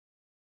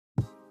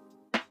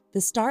The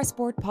Star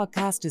Sport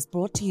podcast is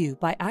brought to you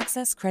by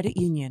Access Credit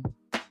Union.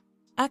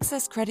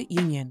 Access Credit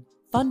Union,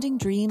 funding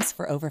dreams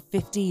for over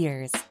 50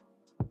 years.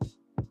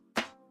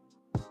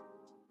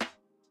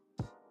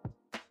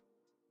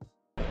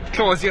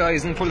 Close your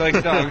eyes and pull like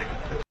a dog.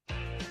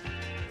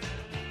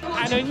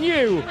 And a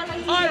new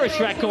Irish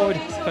record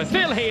for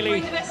Phil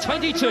Healy,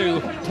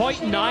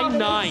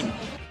 22.99.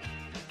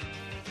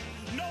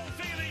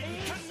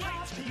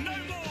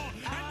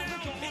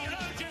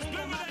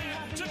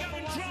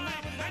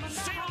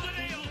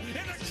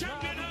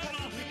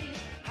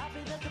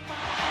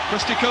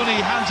 Christy Cooney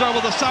hands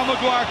over the Sam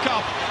Maguire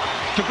Cup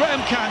to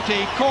Graham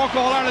Canty, Cork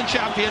All-Ireland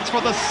champions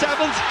for the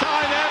 7th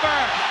time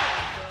ever.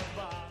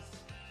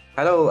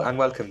 Hello and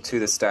welcome to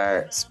the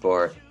Star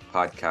Sport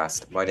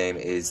podcast. My name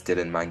is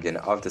Dylan Mangan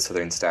of the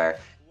Southern Star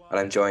and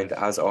I'm joined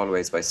as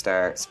always by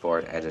Star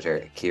Sport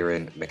editor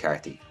Kieran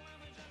McCarthy.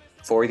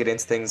 Before we get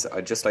into things,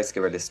 I'd just like to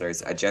give our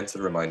listeners a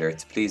gentle reminder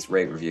to please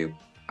rate, review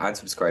and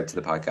subscribe to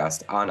the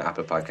podcast on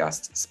Apple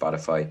Podcasts,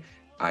 Spotify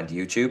and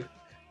YouTube.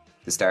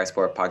 The Star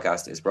Sport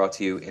podcast is brought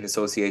to you in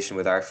association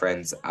with our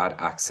friends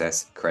at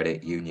Access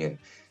Credit Union.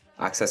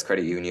 Access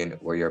Credit Union,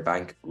 where your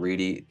bank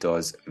really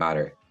does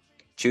matter.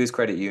 Choose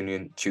credit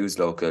union, choose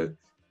local,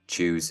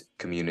 choose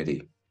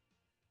community.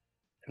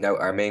 Now,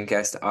 our main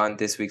guest on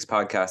this week's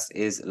podcast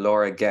is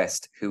Laura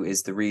Guest, who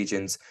is the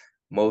region's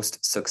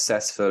most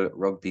successful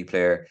rugby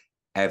player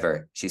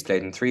ever. She's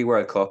played in 3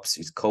 World Cups,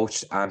 she's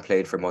coached and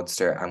played for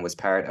Munster and was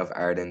part of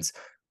Ireland's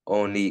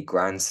only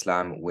Grand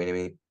Slam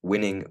winning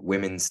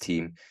women's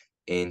team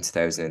in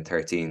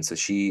 2013. So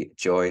she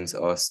joins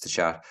us to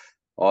chat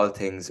all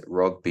things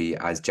rugby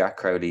as Jack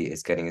Crowley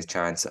is getting his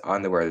chance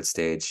on the world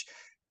stage.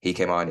 He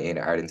came on in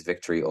Ireland's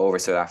victory over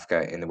South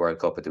Africa in the World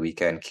Cup at the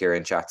weekend.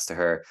 Kieran chats to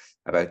her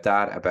about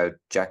that, about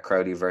Jack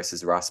Crowley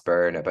versus Ross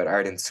Byrne, about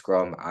Ireland's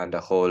scrum and a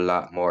whole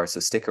lot more. So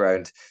stick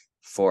around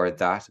for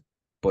that.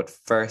 But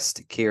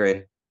first,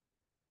 Kieran,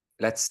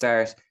 let's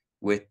start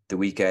with the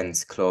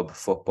weekend's club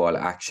football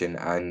action.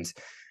 And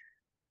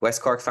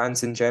West Cork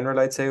fans in general,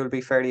 I'd say, will be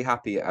fairly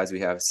happy as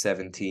we have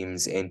 7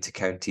 teams into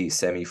county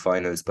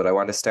semi-finals. But I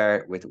want to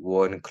start with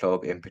one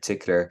club in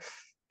particular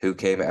who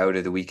came out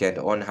of the weekend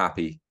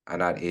unhappy,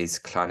 and that is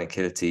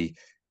Clonakilty.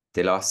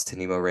 They lost to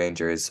Nemo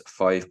Rangers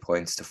 5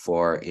 points to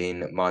 4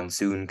 in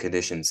monsoon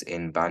conditions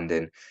in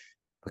Bandon.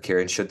 But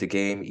Kieran, should the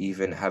game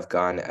even have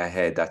gone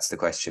ahead? That's the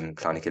question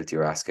Clonakilty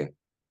are asking.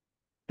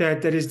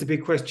 That is the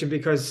big question,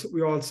 because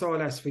we all saw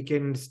last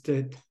weekend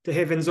the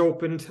heavens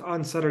opened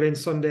on Saturday and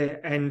Sunday,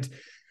 and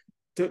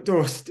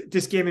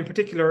this game in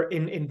particular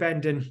in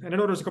Bandon, and I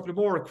know there's a couple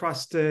more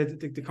across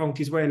the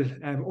county as well.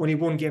 Only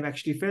one game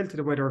actually fell to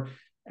the weather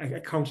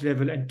at county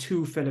level and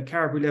 2 fell at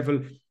Carbery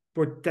level.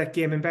 But that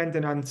game in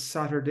Bandon on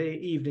Saturday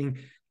evening,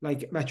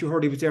 like Matthew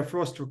Hurley was there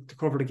for us to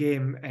cover the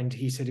game, and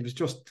he said it was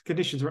just,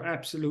 conditions were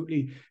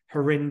absolutely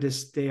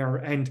horrendous there.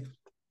 And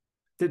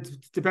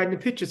the Bandon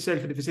pitch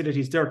itself and the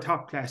facilities, they're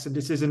top class, and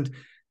this isn't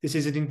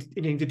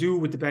anything to do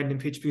with the Bandon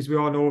pitch, because we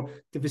all know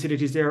the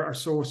facilities there are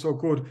so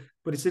good.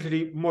 But it's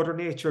literally Mother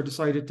Nature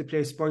decided to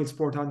play spoil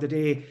sport on the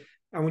day.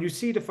 And when you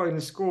see the final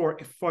score,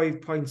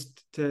 5 points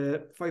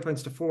to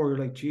 4, you're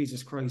like,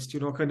 Jesus Christ,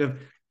 kind of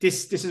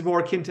this is more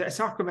akin to a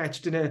soccer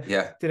match than a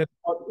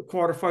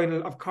quarter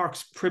final of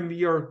Cork's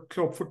Premier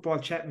Club Football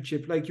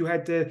Championship. Like, you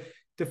had the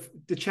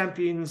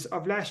champions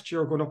of last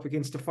year going up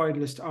against the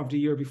finalist of the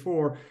year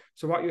before.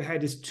 So what you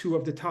had is 2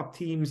 of the top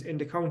teams in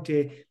the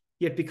county,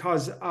 yet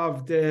because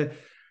of the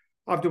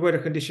weather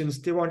conditions,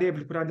 they weren't able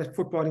to put on that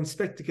footballing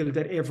spectacle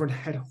that everyone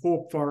had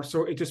hoped for.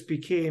 So it just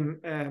became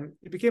a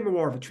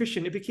war of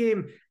attrition. It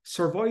became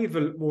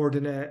survival more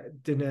than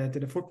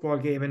a football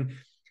game. And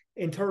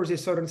in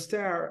Thursday's Southern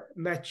Star,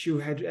 Matthew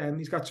had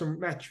he's got some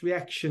match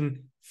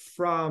reaction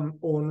from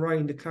Owen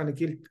Ryan, the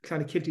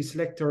Clonakilty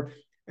selector.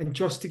 And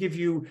just to give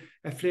you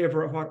a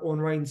flavour of what Owen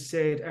Ryan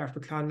said after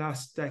Clon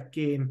lost that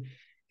game,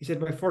 he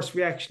said, "My first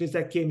reaction is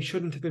that game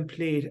shouldn't have been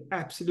played.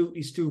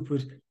 Absolutely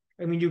stupid.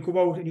 I mean, you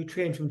go out and you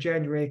train from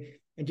January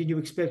and then you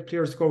expect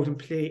players to go out and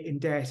play in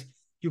that.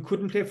 You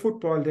couldn't play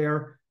football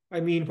there. I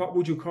mean, what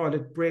would you call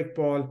it? Break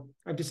ball.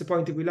 I'm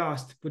disappointed we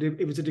lost, but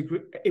it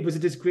was a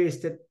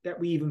disgrace that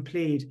we even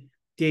played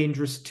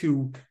dangerous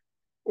too."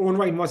 Owen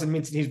Ryan wasn't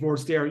mincing his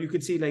words there. You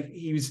could see, like,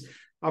 he was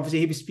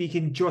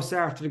speaking just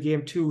after the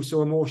game too,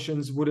 so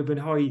emotions would have been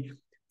high,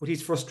 but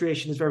his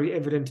frustration is very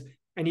evident,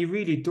 and he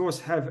really does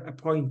have a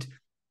point.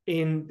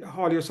 In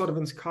Holly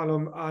O'Sullivan's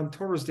column on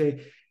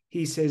Thursday,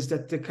 he says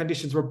that the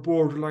conditions were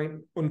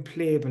borderline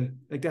unplayable.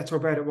 Like, that's how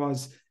bad it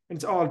was. And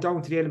it's all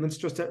down to the elements,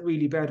 just that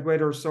really bad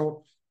weather.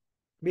 So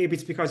maybe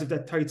it's because of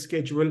that tight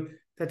schedule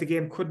that the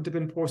game couldn't have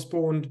been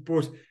postponed.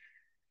 But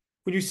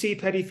when you see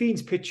Paddy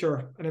Feen's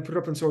picture, and I put it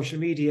up on social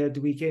media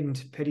the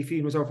weekend, Paddy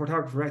Feen was our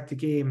photographer at the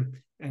game,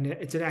 and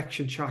it's an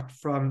action shot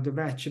from the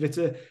match. And it's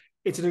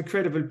an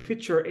incredible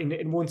picture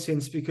in one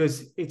sense,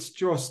 because it's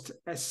just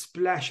a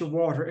splash of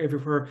water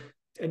everywhere.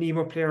 An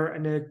Emo player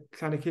and a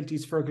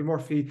Clonakilty's Fergal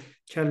Murphy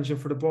challenging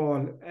for the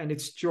ball, and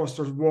it's just,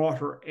 there's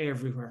water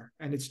everywhere,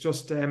 and it's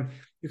just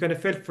you kind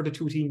of felt for the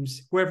 2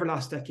 teams. Whoever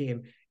lost that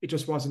game, it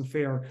just wasn't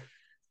fair.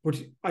 But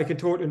I can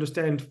totally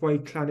understand why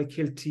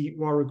Clonakilty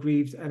were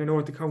aggrieved. And I know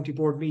at the county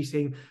board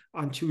meeting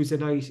on Tuesday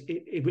night,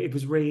 it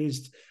was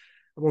raised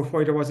about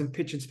why there wasn't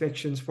pitch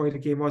inspections, why the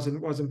game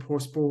wasn't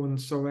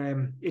postponed. So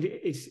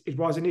it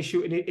was an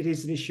issue, and it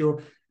is an issue,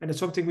 and it's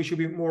something we should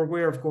be more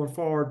aware of going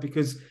forward,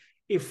 because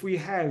if we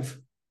have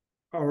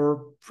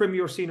our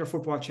Premier Senior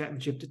Football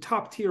Championship, the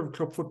top tier of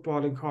club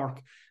football in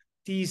Cork,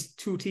 these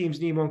two teams,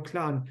 Nemo and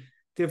Clon,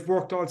 they've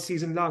worked all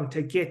season long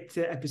to get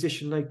to a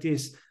position like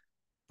this.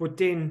 But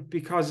then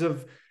because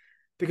of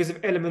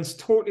elements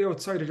totally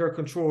outside of their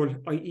control,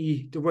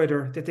 i.e. the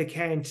weather, that they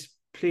can't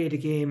play the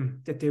game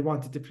that they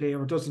wanted to play,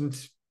 or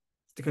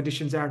the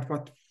conditions aren't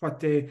what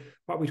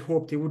we'd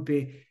hope they would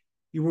be,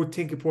 you would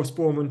think a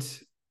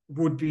postponement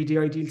would be the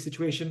ideal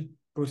situation,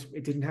 but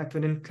it didn't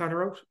happen in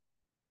Clonard.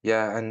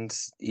 Yeah, and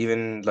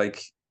even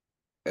like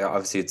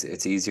obviously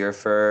it's easier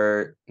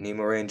for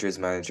Nemo Rangers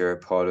manager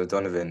Paul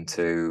O'Donovan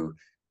to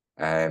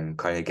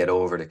kind of get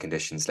over the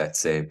conditions, let's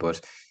say,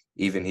 but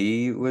even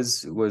he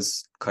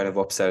was kind of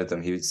upset at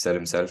them. He said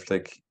himself,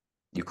 like,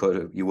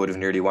 you would have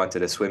nearly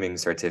wanted a swimming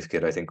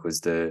certificate, I think was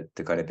the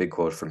kind of big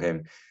quote from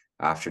him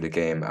after the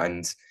game.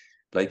 And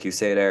like you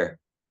say there,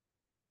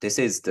 this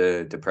is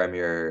the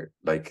premier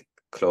like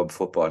club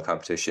football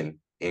competition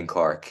in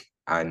Cork,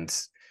 and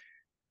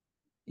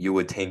you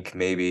would think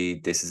maybe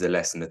this is a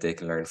lesson that they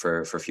can learn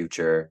for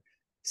future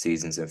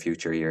seasons and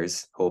future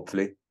years,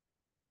 hopefully.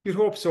 You'd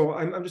hope so.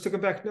 I'm just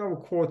looking back now,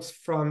 quotes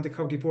from the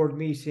county board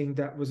meeting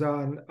that was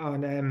on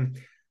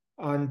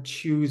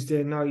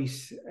Tuesday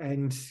night,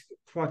 and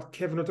what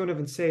Kevin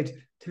O'Donovan said: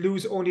 to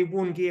lose only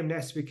one game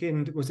last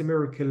weekend was a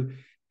miracle.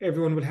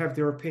 Everyone will have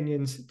their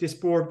opinions. This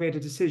board made a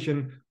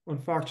decision.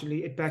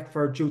 Unfortunately, it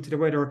backfired due to the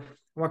weather. And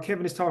what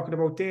Kevin is talking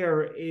about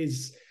there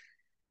is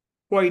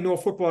why no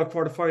football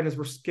quarterfinals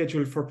were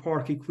scheduled for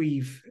Páirc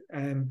Uí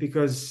Chaoimh,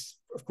 because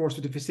of course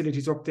with the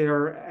facilities up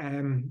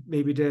there,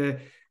 maybe the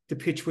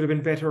pitch would have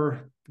been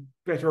better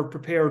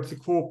prepared to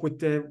cope with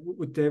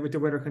the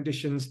weather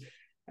conditions.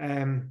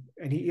 And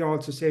he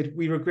also said,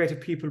 we regret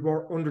if people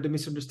were under the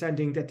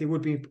misunderstanding that they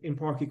would be in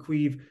Páirc Uí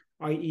Chaoimh,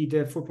 i.e.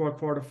 the football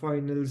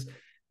quarterfinals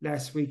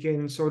last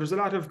weekend. So there's a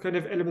lot of kind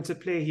of elements at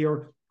play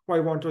here. Why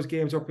weren't those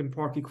games up in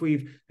Páirc Uí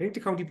Chaoimh? I think the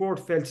county board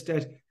felt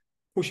that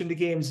pushing the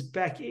games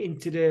back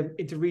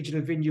into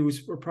regional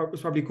venues was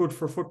probably good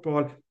for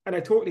football, and I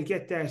totally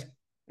get that.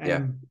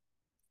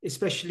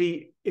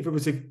 Especially if it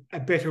was a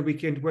better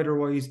weekend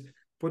weather-wise.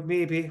 But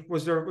maybe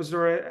was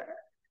there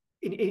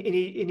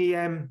any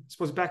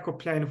suppose backup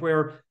plan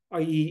where,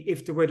 i.e.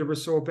 if the weather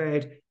was so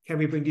bad, can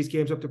we bring these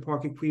games up to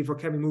Páirc Uí Chaoimh, or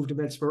can we move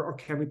them elsewhere, or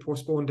can we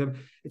postpone them?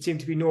 It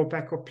seemed to be no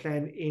backup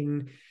plan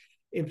in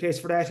place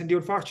for that. And the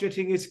unfortunate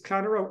thing is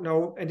Clon are out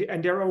now,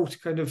 and they're out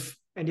kind of,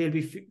 and they'll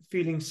be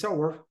feeling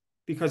sour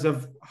because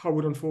of how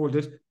it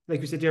unfolded.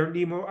 Like we said,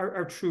 Nemo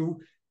are true,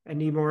 and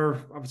Nemo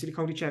are obviously the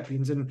county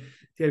champions, and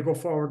they'll go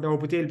forward now,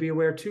 but they'll be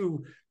aware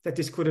too that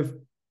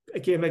a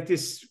game like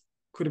this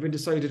could have been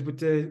decided with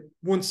the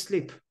one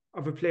slip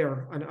of a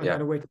player on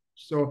a way.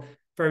 So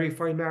very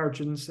fine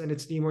margins, and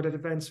it's Nemo that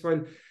advanced.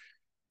 While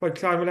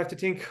Clan will have to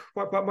think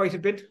what might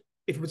have been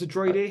if it was a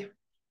dry day.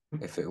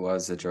 If it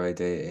was a dry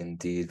day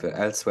indeed. But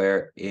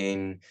elsewhere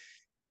in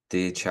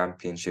the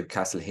championship,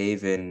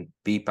 Castlehaven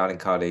beat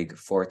Ballincollig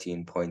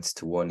 14 points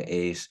to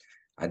 1-8,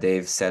 and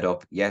they've set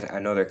up yet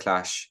another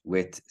clash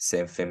with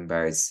St.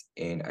 Finbarrs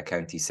in a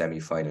county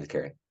semi-final,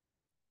 Kieran.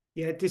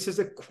 Yeah, this is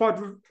a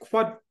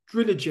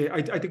quadrilogy.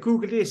 I did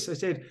Google this. I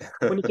said,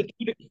 when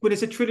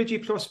it's a trilogy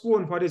plus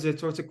one, what is it?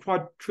 So it's a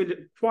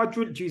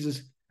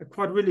quadrilogy,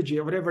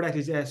 or whatever that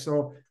is. Yeah,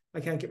 so I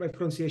can't get my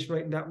pronunciation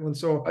right in that one.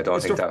 So I don't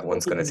think that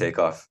one's going to take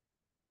off.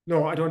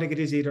 No, I don't think it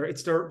is either.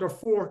 It's their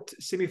fourth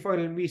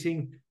semi-final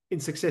meeting in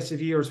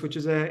successive years, which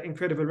is an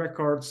incredible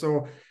record.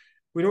 So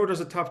we know there's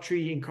a top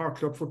three in Cork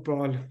club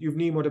football. You've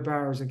Nemo, the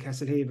Bars, and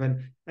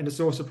Castlehaven, and it's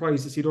no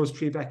surprise to see those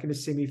three back in the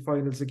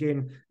semi-finals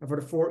again. And for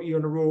the fourth year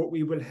in a row,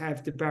 we will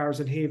have the Bars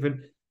and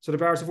Haven. So the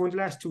Bars have won the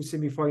last two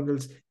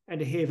semi-finals,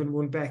 and the Haven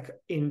won back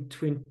in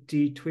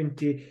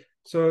 2020.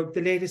 So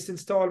the latest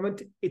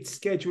instalment, it's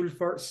scheduled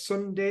for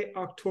Sunday,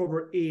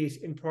 October 8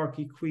 in Páirc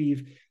Uí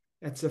Chaoimh.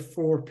 That's a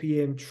 4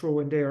 p.m. throw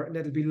in there, and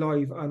that'll be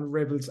live on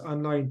Rebels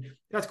Online.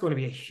 That's going to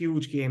be a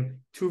huge game.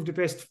 Two of the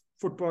best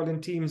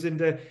footballing teams in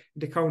the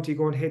county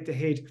going head to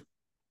head.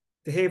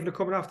 The Haven are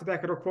coming off the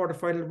back of their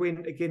quarterfinal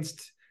win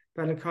against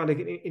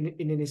Ballincollig in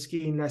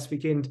Enniskeane last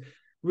weekend.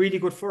 Really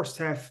good first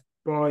half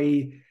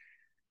by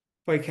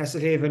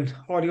Castlehaven.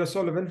 Hawley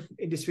O'Sullivan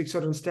in this week's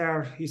Southern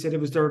Star, he said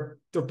it was their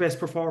best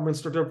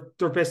performance,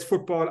 their best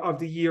football of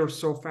the year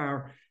so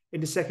far. In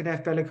the second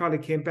half,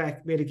 Ballincollig came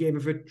back, made a game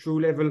of it, drew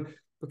level,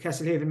 but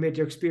Castlehaven made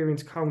their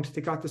experience count.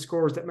 They got the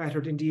scores that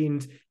mattered in the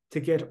end to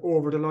get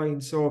over the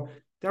line. So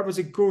that was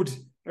a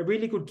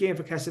really good game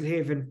for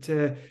Castlehaven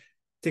to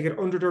get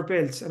under their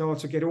belts and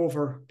also get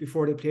over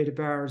before they play the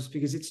Bars,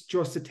 because it's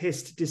just a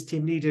test this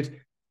team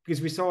needed,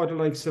 because we saw the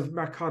likes of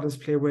Mark Collins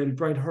play well,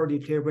 Brian Hurley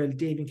play well,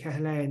 Damien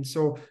Cahalan.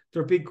 So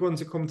they're big guns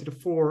that come to the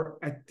fore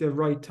at the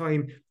right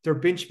time. Their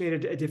bench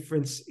made a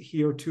difference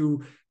here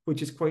too,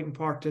 which is quite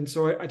important.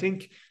 So I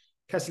think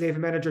Castlehaven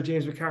manager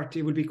James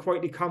McCarthy will be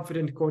quietly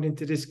confident going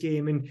into this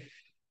game in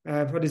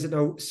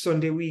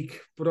Sunday week,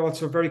 but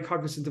also very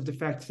cognizant of the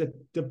fact that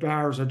the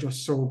Bars are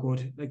just so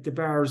good. Like the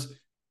Bars,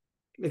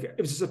 like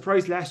it was a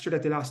surprise last year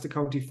that they lost the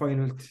county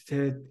final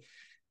to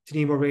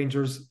Nemo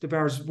Rangers. The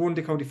Bars won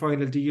the county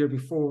final the year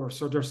before,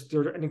 so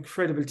they're an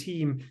incredible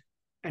team,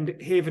 and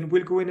Haven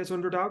will go in as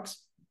underdogs.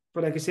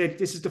 But like I said,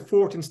 this is the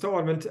 4th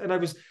installment, and I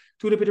was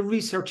doing a bit of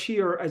research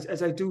here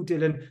as I do,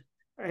 Dylan.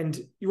 And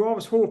you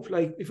always hope,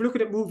 like if you're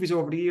looking at movies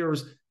over the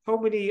years, how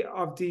many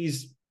of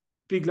these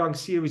big long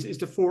series is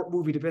the 4th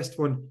movie the best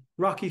one?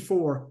 Rocky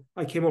 4,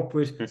 I came up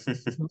with.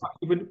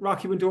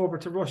 Rocky went over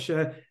to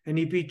Russia and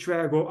he beat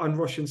Drago on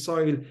Russian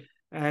soil.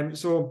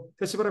 So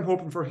this is what I'm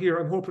hoping for here.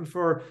 I'm hoping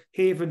for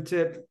Haven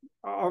to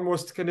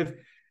almost kind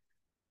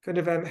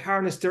of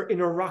harness their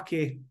inner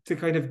Rocky to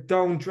kind of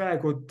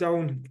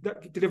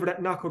deliver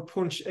that knockout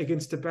punch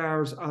against the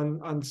Bars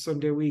on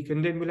Sunday week.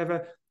 And then we'll have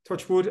a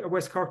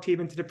West Cork team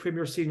into the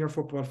Premier Senior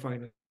Football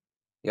Final.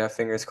 Yeah,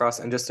 fingers crossed.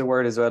 And just a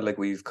word as well, like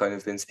we've kind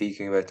of been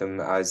speaking about them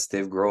as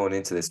they've grown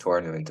into this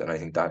tournament. And I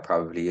think that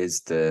probably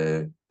is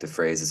the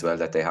phrase as well,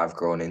 that they have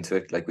grown into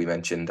it. Like we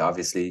mentioned,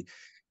 obviously,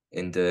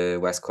 in the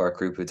West Cork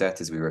Group of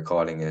Death, as we were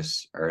calling it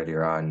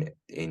earlier on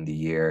in the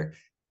year,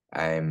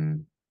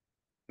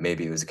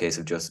 maybe it was a case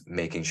of just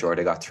making sure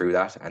they got through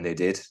that, and they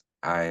did.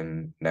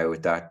 Now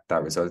with that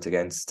result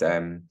against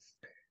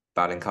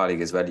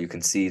Ballincollig as well, you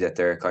can see that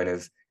they're kind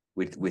of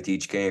with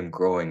each game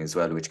growing as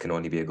well, which can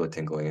only be a good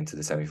thing going into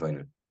the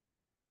semi-final.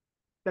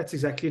 That's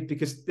exactly it,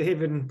 because they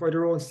haven't, by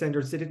their own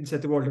standards, they didn't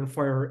set the world on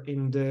fire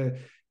in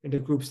the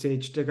group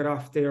stage. They got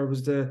off there,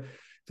 was the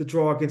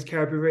draw against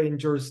Carby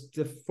Rangers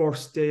the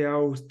first day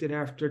out. Then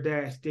after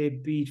that, they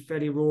beat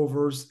Felly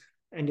Rovers,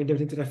 and then they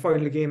went into the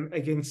final game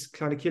against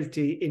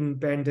Clonakilty in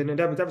Bandon, and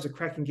that was a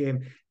cracking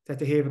game that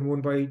the Haven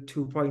won by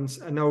 2 points,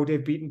 and now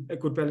they've beaten a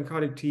good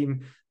Ballincollig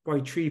team by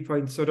 3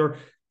 points. So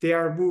they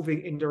are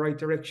moving in the right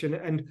direction.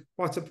 And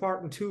what's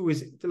important too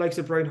is the likes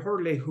of Brian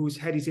Hurley, who's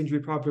had his injury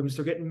problems,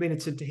 they're getting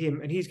minutes into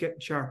him and he's getting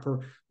sharper.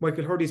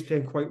 Michael Hurley's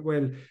playing quite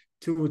well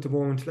too at the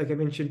moment. Like I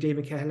mentioned,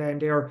 Damon Cahalan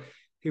there,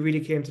 he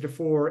really came to the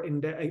fore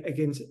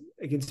against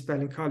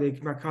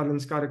Ballincollig. Mark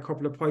Collins got a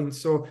couple of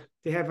points. So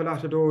they have a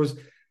lot of those,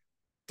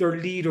 they're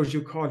leaders,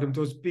 you call them,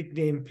 those big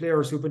name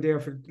players who've been there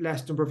for the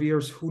last number of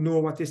years, who know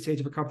what this stage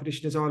of a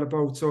competition is all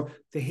about. So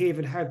the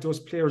Haven have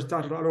those players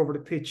dotted all over the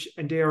pitch,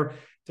 and they're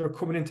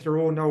coming into their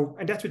own now.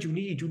 And that's what you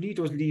need. You need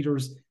those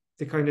leaders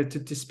to kind of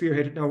to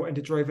spearhead it now and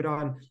to drive it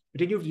on. But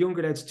then you have the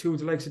younger lads too,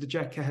 the likes of the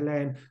Jack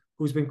Cahalan,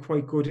 who's been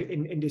quite good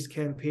in this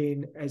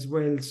campaign as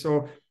well.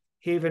 So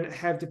Haven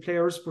have the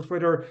players, but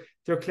whether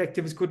their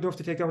collective is good enough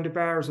to take down the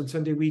Bars on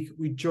Sunday week,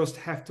 we just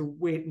have to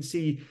wait and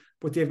see.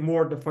 But they have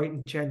more than a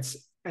fighting chance.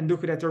 And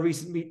looking at their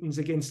recent meetings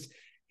against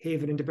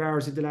Haven and the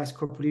Bars in the last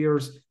couple of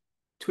years,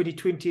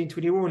 2020 and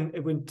 21,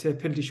 it went to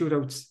penalty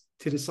shootouts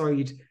to the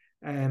side.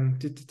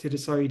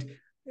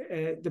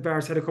 The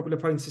Bars had a couple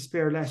of points to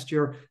spare last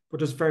year, but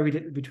there's very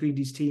little between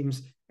these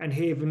teams. And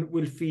Haven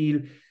will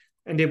feel,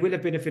 and they will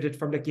have benefited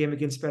from that game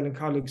against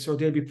Ballincollig, so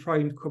they'll be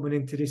primed coming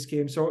into this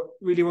game. So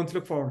really want to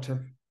look forward to.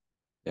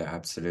 Yeah,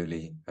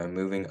 absolutely. And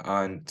moving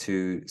on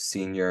to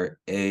Senior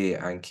A,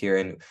 and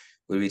Kieran,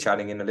 we'll be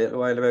chatting in a little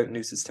while about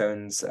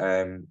Newcestown's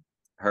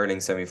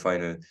hurling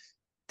semi-final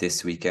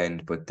this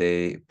weekend, but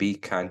they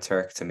beat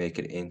Canturk to make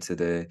it into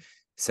the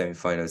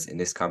semi-finals in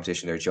this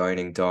competition. They're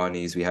joining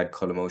Dawneys. We had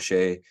Cullum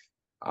O'Shea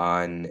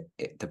on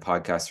the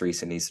podcast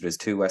recently, so there's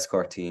 2 West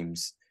Cork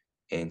teams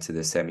into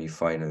the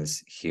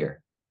semi-finals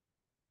here.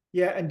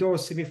 Yeah, and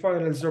those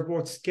semi-finals are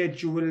both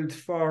scheduled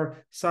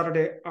for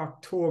Saturday,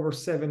 October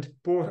 7th,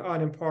 both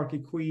on in Páirc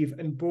Uí Chaoimh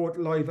and both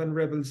live on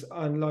Rebels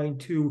Online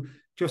too.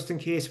 Just in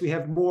case we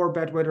have more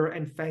bad weather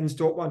and fans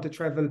don't want to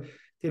travel,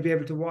 they'll be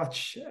able to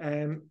watch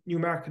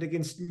Newmarket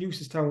against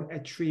Newcestown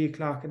at 3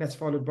 o'clock, and that's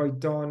followed by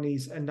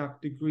Dawneys and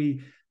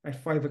Knockdegree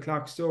at 5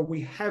 o'clock. So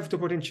we have the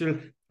potential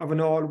of an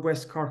all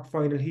West Cork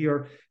final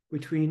here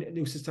between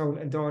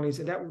Newcestown and Dawneys,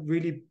 and that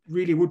really,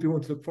 really would be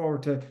one to look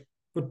forward to.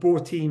 But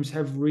both teams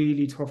have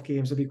really tough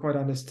games, to be quite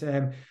honest.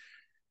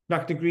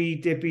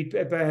 Knockdegree, they beat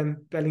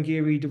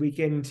Ballingeary the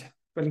weekend.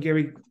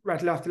 Ballingeary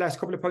rattled off the last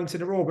couple of points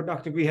in a row, but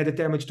Knockdegree had the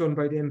damage done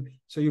by them.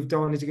 So you've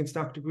Dawneys against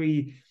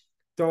Knockdegree.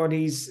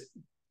 Dawneys,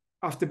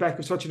 off the back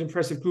of such an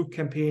impressive group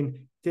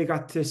campaign, they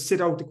got to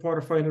sit out the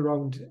quarterfinal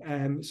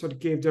round. So it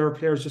gave their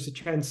players just a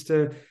chance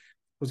to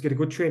get a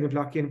good training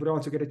block in, but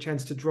also get a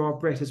chance to draw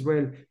breath as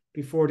well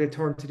before they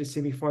turn to the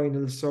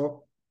semi-finals.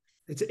 So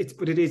it's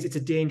a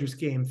dangerous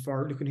game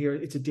for, looking here,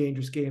 it's a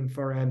dangerous game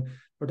for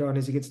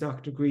Dawneys against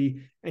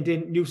Knockdegree. And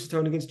then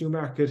Newcestown against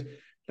Newmarket.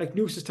 Like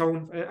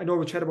Newcestown, I know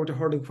we'll chat about the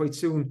hurling quite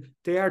soon.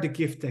 They are the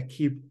gift that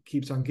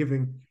keeps on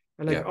giving.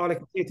 And all I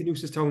can say to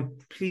Newcestown,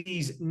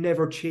 please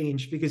never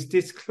change, because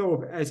this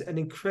club has an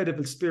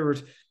incredible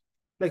spirit.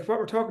 Like what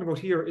we're talking about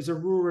here is a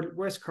rural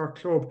West Cork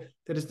club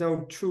that is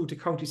now through to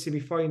county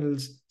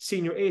semi-finals,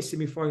 Senior A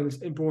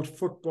semi-finals in both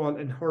football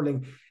and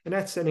hurling. And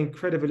that's an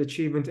incredible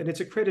achievement. And it's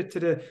a credit to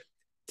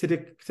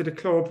the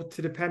club,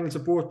 to the panels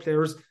of both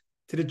players,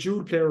 to the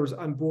dual players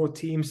on both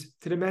teams,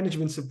 to the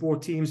managements of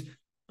both teams,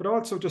 but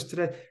also just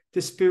to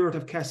the spirit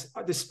of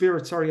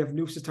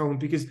Newcestown,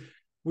 because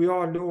we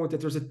all know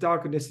that there's a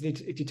doggedness and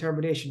a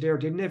determination there.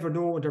 They never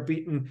know when they're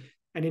beaten.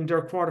 And in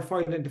their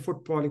quarter-final in the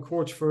football in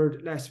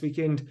Coachford last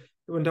weekend,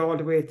 they went all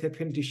the way to a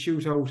penalty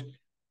shootout.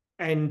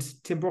 And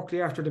Tim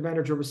Buckley, after the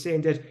manager, was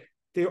saying that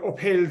they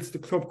upheld the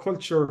club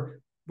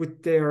culture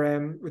with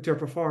their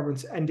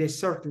performance, and they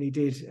certainly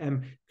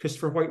did.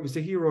 Christopher White was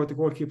the hero, the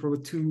goalkeeper,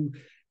 with two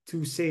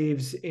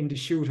saves in the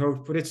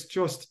shootout. But it's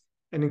just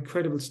an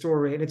incredible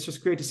story, and it's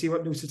just great to see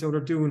what Newcestown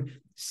are doing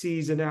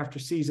season after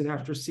season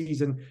after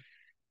season.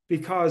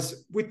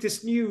 Because with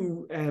this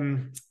new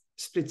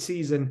split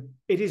season,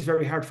 it is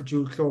very hard for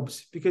dual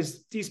clubs,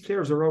 because these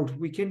players are out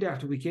weekend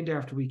after weekend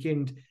after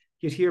weekend.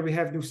 Yet here we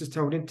have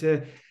Newcestown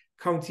into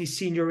county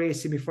senior A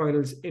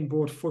semi-finals in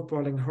both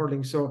football and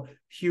hurling. So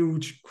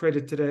huge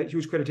credit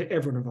to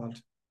everyone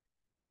involved.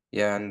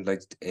 Yeah, and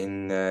like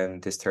in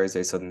this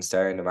Thursday Southern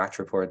Star, in the match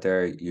report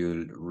there,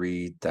 you'll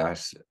read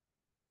that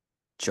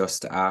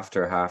just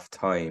after half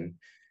time,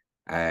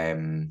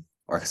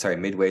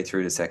 midway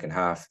through the second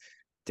half,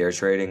 they're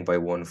trading by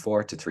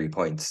 1-4 to 3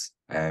 points.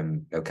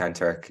 Now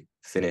Kanturk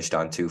finished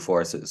on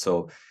 2-4,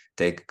 so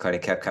they kind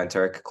of kept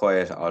Kanturk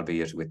quiet,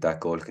 albeit with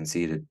that goal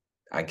conceded,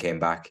 and came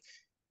back.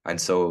 And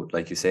so,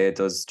 like you say, it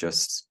does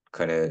just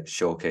kind of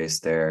showcase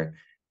their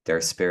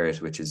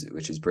spirit, which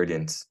is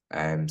brilliant.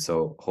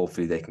 So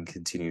hopefully they can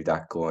continue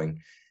that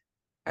going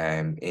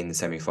in the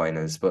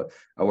semi-finals. But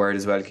a word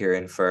as well,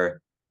 Kieran,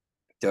 for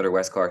the other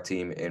West Cork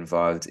team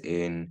involved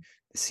in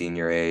the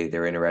Senior A.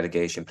 They're in a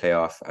relegation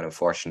playoff, and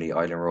unfortunately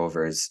Island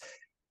Rovers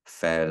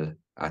fell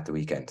at the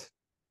weekend.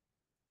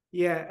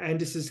 Yeah, and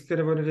this is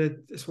kind of one of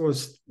the, I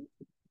suppose,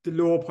 the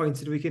low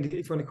points of the weekend, if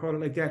you want to call it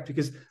like that,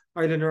 because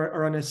Ireland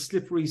are on a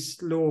slippery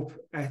slope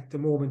at the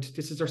moment.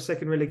 This is their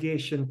second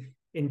relegation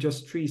in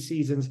just 3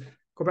 seasons.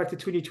 Go back to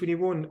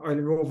 2021,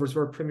 Ireland Rovers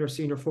were a Premier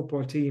Senior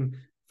football team.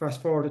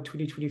 Fast forward to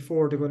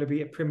 2024, they're going to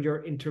be a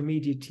Premier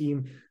Intermediate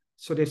team.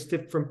 So they've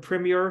stepped from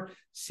Premier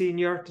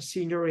Senior to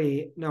Senior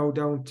A, now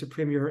down to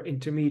Premier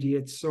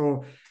Intermediate.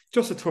 So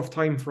just a tough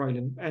time for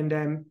Ireland.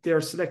 And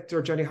their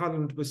selector, Johnny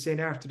Holland, was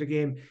saying after the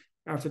game,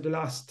 after the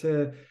loss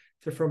to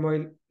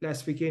Fermoy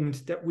last weekend,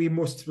 that we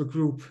must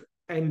regroup.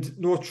 And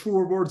no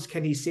truer words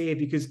can he say,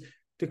 because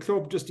the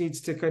club just needs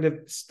to kind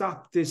of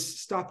stop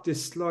this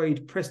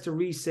slide, press the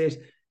reset,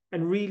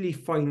 and really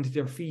find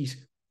their feet.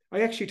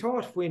 I actually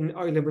thought when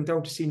Ireland went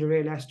down to Senior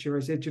A last year,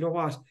 I said, you know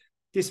what,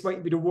 this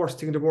might be the worst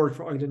thing in the world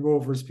for Ireland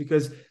Rovers,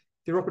 because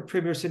they're up at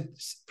Premier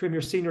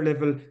Senior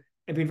level,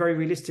 and being very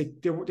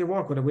realistic, they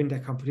weren't going to win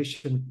that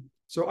competition.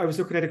 So I was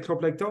looking at a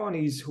club like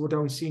Donny's, who were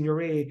down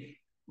Senior A,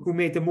 who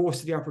made the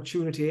most of the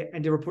opportunity,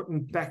 and they were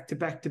putting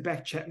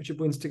back-to-back championship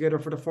wins together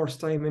for the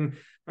first time in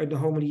I don't know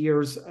how many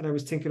years. And I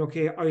was thinking,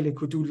 okay, Ireland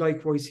could do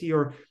likewise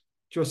here.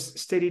 Just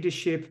steady the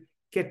ship,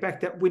 get back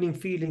that winning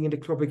feeling in the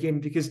club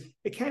again, because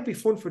it can't be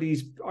fun for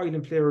these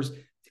Ireland players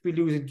to be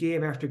losing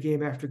game after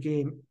game after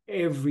game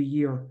every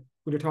year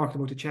when they're talking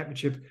about the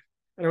championship.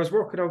 And I was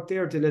working out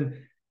there, Dylan,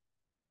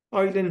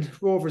 Ireland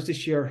Rovers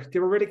this year, they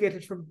were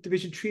relegated from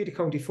Division 3 of the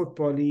County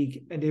Football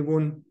League, and they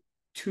won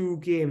 2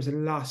 games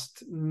and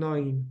lost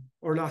 7,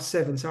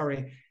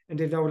 and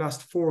they've now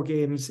lost 4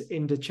 games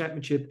in the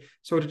championship.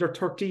 So that there are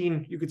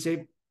 13, you could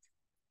say,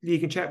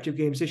 league and championship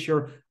games this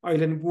year.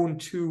 Ireland won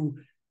 2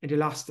 and they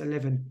lost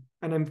 11.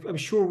 And I'm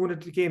sure one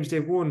of the games they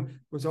won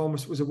was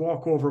a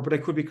walkover, but I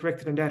could be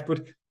corrected on that.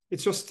 But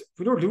it's just,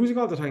 we're not losing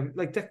all the time.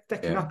 Like that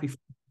cannot be fun.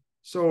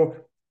 So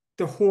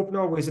the hope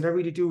now is, and I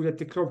really do, that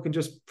the club can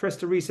just press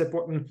the reset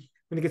button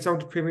when it gets down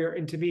to Premier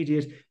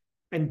Intermediate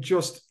and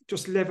just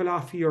level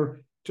off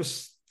here,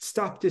 just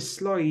stop this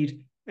slide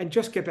and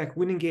just get back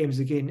winning games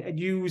again, and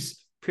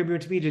use Premier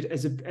Intermediate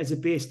as a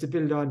base to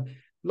build on,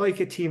 like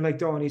a team like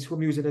Donny's, who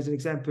I'm using as an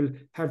example,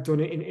 have done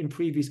it in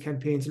previous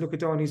campaigns. Look at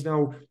Donny's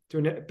now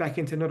doing it back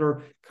into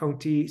another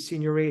county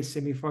senior A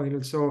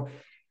semi-final. So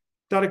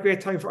not a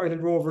great time for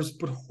Ireland Rovers,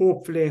 but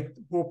hopefully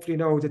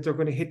now that they're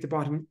going to hit the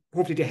bottom,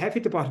 hopefully they have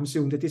hit the bottom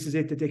soon, that this is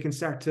it, that they can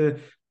start to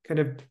kind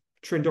of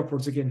trend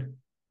upwards again.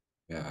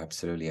 Yeah,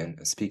 absolutely.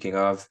 And speaking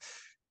of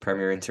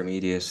Premier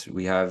Intermediate,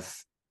 we have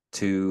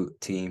 2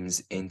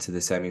 teams into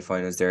the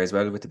semi-finals there as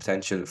well, with the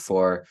potential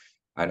for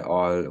an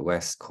all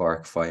West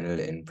Cork final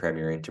in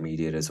Premier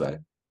Intermediate as well.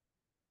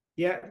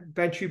 Yeah,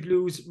 Bantry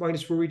Blues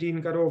minus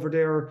Ruideen got over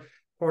their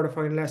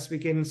quarter-final last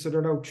weekend, so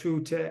they're now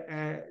through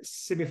to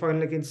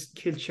semi-final against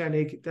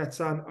Kilchannig.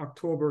 That's on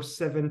October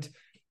 7th,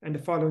 and the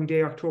following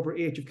day, October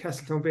 8th, of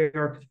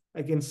Castletownbere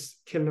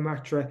against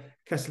Kilnamatra.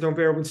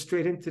 Castletownbere went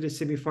straight into the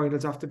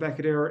semi-finals off the back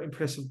of their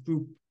impressive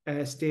group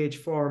stage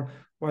form,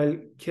 while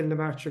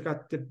Kilnamatra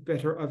got the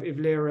better of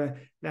Ivlera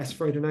last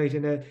Friday night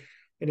in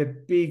a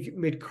big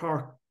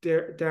mid-Cork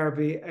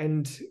derby.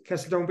 And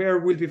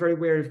Castletownbere will be very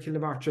wary of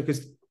Kilnamatra,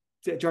 because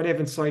John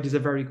Evans' side is a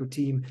very good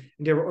team,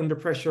 and they were under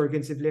pressure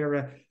against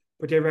Ivlera,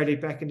 but they rallied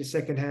back in the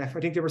second half.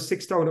 I think they were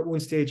 6 down at one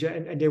stage,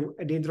 and they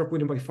ended up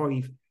winning by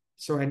 5.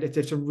 So, and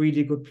it's a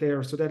really good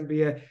player. So that'll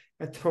be a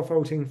tough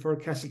outing for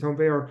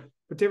Castletownbere.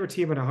 but they're a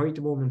team on a high at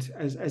the moment,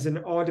 as in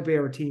all the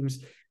Beara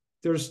teams.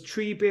 There's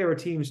 3 Beara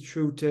teams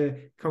through to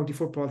county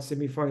football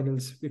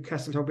semi-finals. We've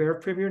Castletown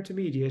Beara Premier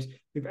Intermediate,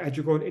 we've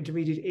Adrigal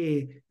Intermediate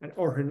A, and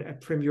Orhan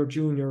at Premier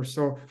Junior.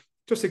 So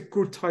just a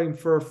good time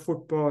for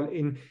football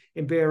in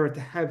Beara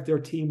to have their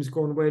teams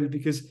going well,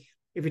 because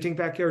if you think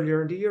back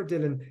earlier in the year,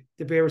 Dylan,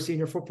 the Beara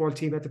senior football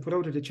team had to put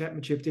out of the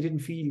championship. They didn't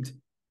field.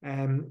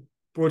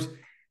 But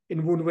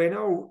in one way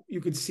now,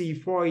 you could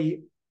see why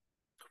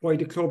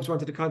the clubs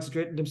wanted to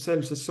concentrate on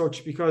themselves as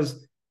such,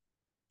 because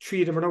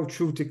 3 of them are now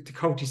through to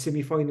county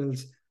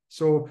semi-finals.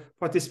 So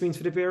what this means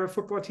for the Beara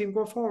football team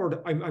going forward,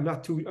 I'm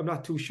not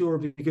too sure,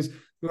 because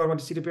we all want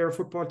to see the Beara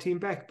football team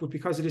back. But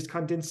because of this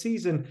condensed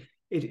season,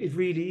 it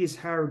really is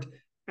hard.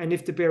 And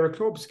if the Beara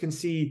clubs can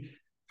see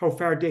how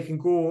far they can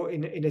go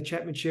in a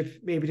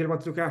championship, maybe they'll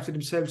want to look after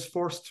themselves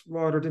first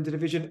rather than the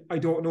division. I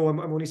don't know. I'm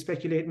only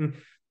speculating.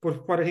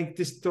 But what I think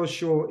this does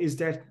show is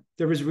that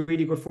there is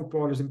really good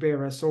footballers in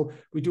Beara. So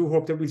we do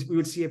hope that we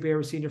will see a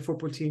Beara senior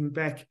football team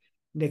back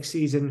next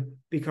season,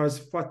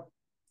 because what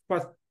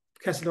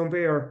Castletown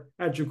Beara,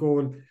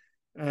 Adrigal,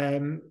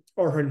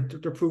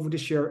 Orhan, they're proving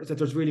this year is that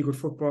there's really good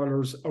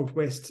footballers out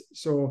west.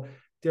 So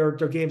they're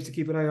games to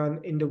keep an eye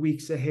on in the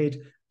weeks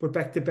ahead. But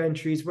back to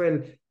Bantry as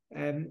well.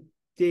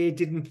 They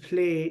didn't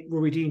play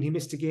Rory Dean. He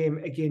missed a game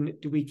again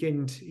the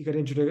weekend. He got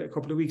injured a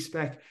couple of weeks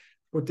back.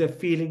 But the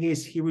feeling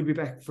is he will be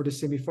back for the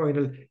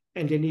semi-final,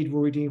 and they need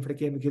Rory Dean for the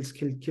game against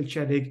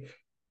Kilchannig.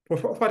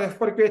 But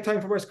what a great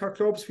time for West Cork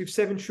clubs. We've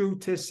 7 through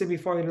to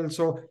semi-final.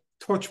 So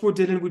touch wood,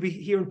 Dylan, we'll be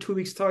here in 2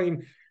 weeks'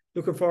 time.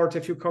 Looking forward to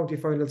a few county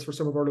finals for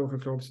some of our local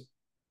clubs.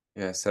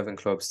 Yeah, 7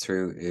 clubs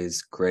through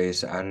is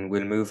great. And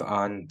we'll move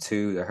on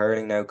to the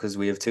hurling now, because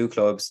we have 2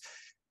 clubs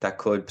that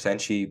could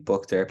potentially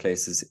book their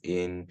places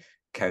in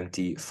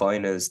county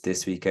finals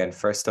this weekend.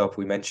 First up,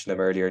 we mentioned them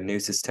earlier,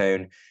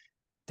 Newcestown.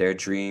 Their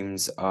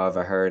dreams of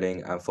a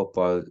hurling and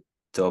football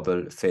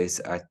double face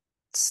a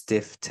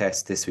stiff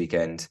test this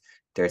weekend.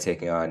 They're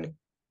taking on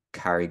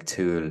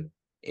Carricktool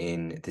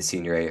in the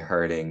Senior A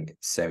hurling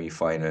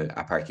semi-final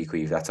at Páirc Uí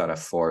Chaoimh. That's on at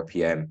 4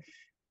 p.m.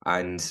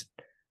 And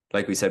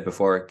like we said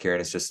before,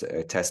 Kieran, it's just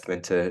a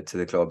testament to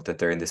the club that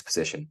they're in this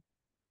position.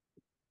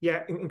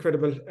 Yeah,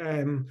 incredible.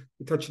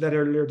 We touched on that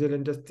earlier,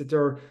 Dylan, that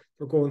they're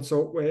going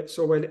so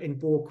well in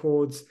both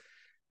codes.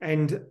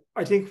 And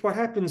I think what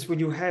happens when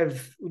you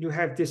have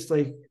this,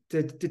 like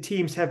the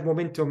teams have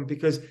momentum,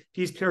 because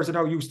these players are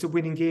now used to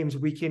winning games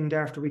weekend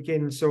after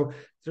weekend. So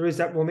there is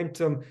that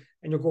momentum,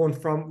 and you're going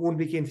from one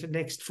weekend to the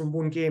next, from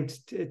one game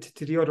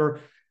to the other.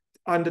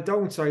 On the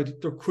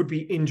downside, there could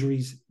be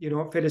injuries. You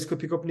know, fellas could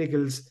pick up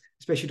niggles,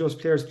 especially those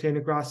players playing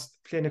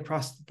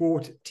across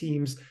both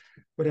teams.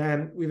 But we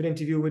have an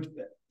interview with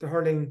the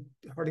hurling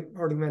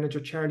manager,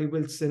 Charlie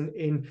Wilson,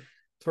 in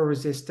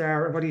Thursday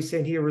Star, and what he's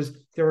saying here is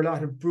there are a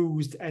lot of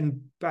bruised and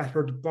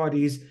battered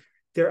bodies.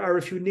 There are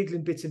a few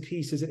niggling bits and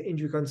pieces and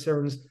injury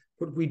concerns,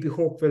 but we'd be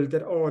hopeful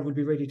that all will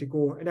be ready to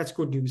go, and that's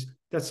good news.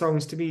 That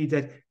sounds to me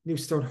that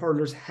Newcestown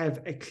hurlers have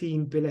a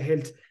clean bill of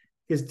health,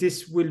 because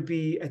this will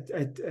be a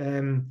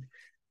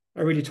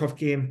really tough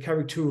game.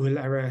 Carricktool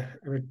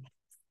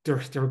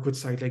they're a good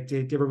side. Like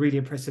they were really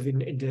impressive in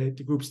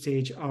the group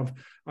stage of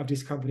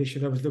this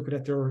competition. I was looking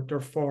at their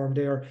form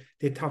there.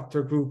 They topped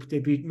their group. They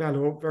beat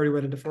Mallow very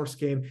well in the first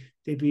game.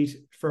 They beat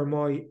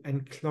Fermoy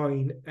and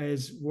Clyne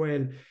as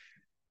well.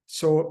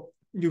 So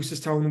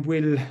Newcestown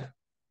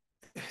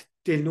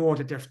they'll know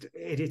that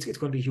it's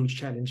going to be a huge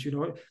challenge. You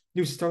know,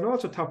 Newcestown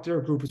also topped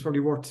their group. It's probably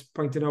worth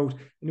pointing out.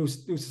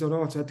 Newcestown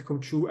also had to come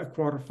through a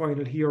quarter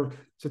final here,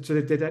 so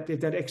they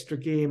did that extra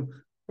game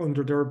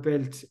under their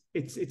belt.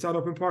 It's on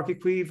up in Páirc Uí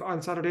Chaoimh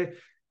on Saturday.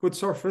 Good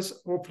surface.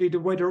 Hopefully the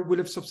weather will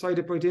have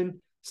subsided by then.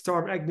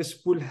 Storm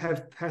Agnes will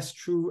have passed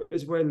through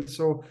as well.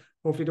 So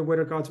hopefully the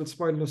weather gods will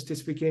smile on us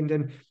this weekend,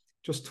 and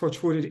just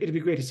touch wood. It'll be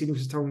great to see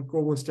Newcestown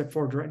go one step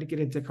further and to get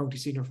into county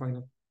senior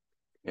final.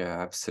 Yeah,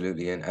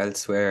 absolutely. And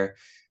elsewhere,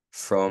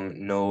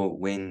 from no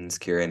wins,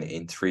 Kieran,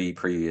 in 3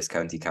 previous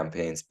county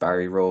campaigns,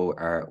 Barry Rowe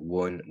are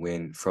 1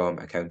 win from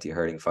a county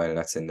hurling final.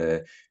 That's in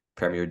the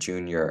Premier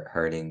Junior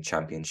Hurling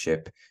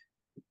Championship.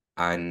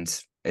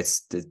 And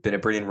it's been a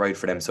brilliant ride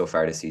for them so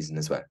far this season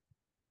as well.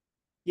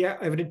 Yeah,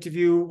 I have an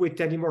interview with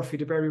Danny Murphy,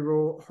 the Barry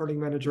Rowe hurling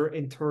manager,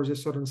 in Thursday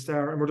Southern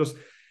Star, and we're just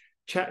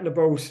chatting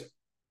about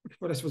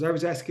what I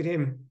was asking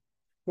him,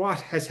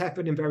 what has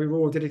happened in Barry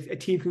Rowe, that a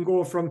team can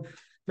go from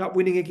not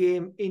winning a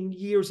game in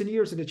years and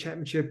years in the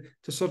championship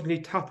to suddenly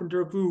topping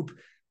their group,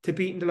 to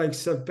beating the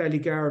likes of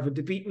Ballygarvan,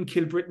 to beating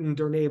Kilbrittain,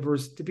 their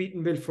neighbours, to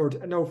beating Milford,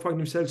 and now find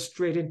themselves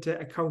straight into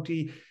a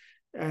county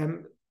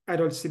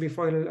adult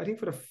semi-final, I think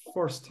for the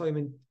first time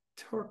in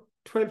 12,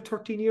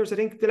 13 years. I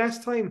think the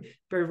last time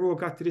Barry Rowe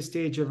got to this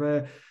stage of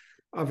a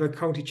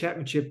county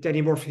championship,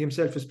 Danny Murphy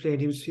himself was playing.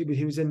 He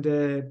was in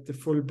the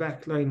full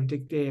back line.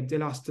 They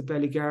lost to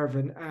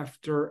Ballygarvan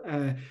after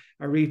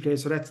a replay.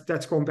 So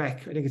that's going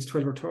back, I think it's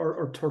 12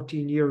 or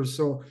 13 years.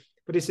 So,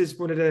 but this is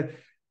one of the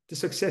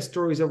success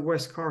stories of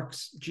West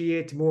Cork's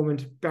GA at the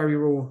moment, Barry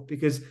Rowe,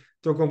 because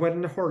they're going well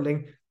in the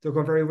hurling. They're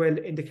going very well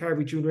in the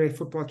Carbery Junior A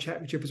Football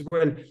Championship as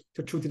well.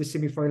 They're through to the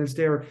semi-finals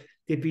there.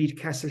 They beat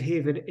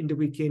Castlehaven in the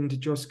weekend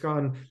just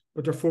gone,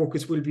 but their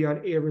focus will be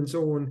on Erin's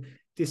Own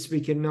this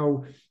weekend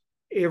now.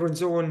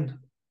 Erin's Own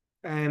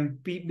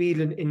beat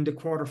Mealan in the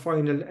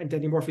quarter-final, and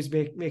Danny Murphy's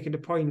making the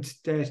point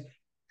that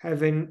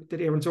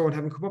Erin's Own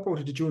having come up out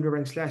of the junior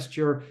ranks last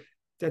year,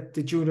 that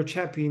the junior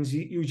champions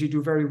usually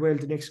do very well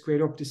the next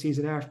grade up the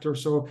season after.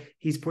 So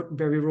he's putting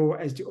Berry Row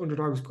as the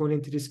underdogs going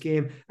into this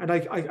game. And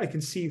I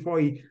can see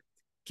why,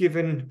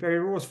 given Berry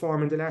Row's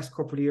form in the last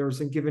couple of years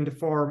and given the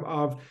form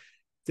of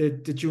the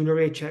junior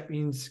A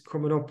champions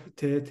coming up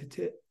to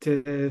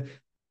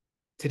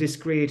this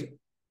grade.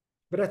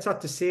 But that's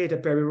not to say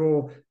that Berry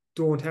Row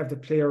don't have the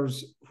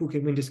players who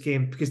can win this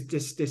game, because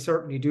they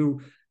certainly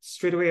do.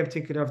 Straight away, I'm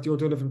thinking of the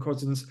O'Donovan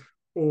cousins,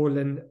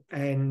 Olin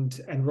and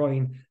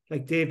Ryan.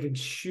 Like, they've been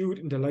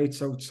shooting the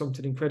lights out,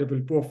 something incredible,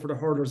 both for the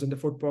hurlers and the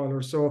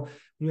footballers. So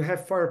when you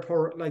have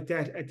firepower like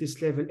that at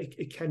this level,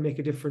 it can make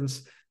a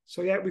difference.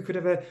 So yeah, we could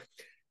have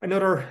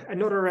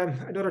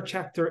another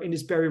chapter in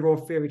this Berry Row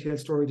fairy tale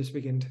story this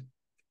weekend.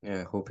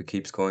 Yeah, hope it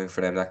keeps going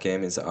for them. That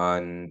game is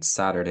on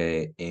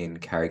Saturday in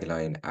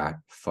Carrigaline at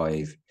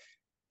 5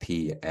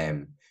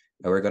 p.m.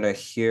 Now we're going to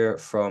hear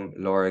from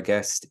Laura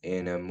Guest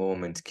in a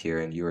moment,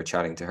 Kieran. You were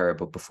chatting to her,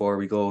 but before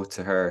we go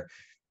to her,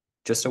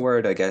 just a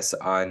word, I guess,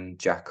 on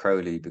Jack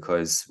Crowley,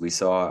 because we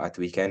saw at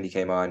the weekend he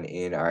came on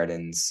in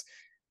Ireland's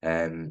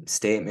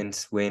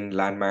statement win,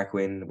 landmark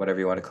win, whatever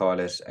you want to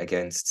call it,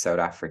 against South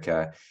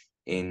Africa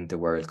in the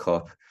World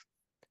Cup.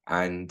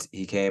 And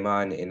he came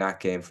on in that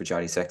game for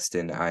Johnny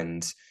Sexton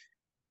and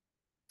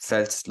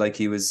felt like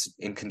he was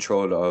in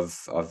control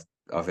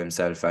of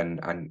himself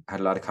and had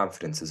a lot of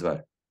confidence as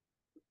well.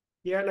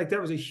 Yeah, like,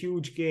 that was a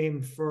huge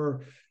game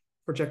for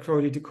Jack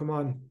Crowley to come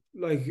on,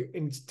 like,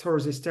 in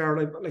Thursday Star.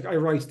 Like I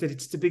write that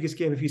it's the biggest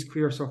game of his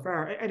career so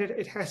far, and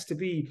it has to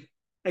be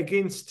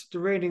against the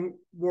reigning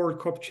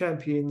World Cup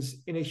champions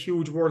in a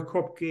huge World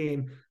Cup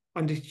game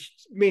on the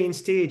main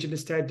stage in the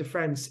Stade de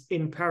France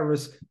in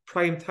Paris,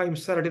 prime time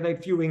Saturday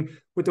night viewing,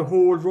 with the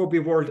whole rugby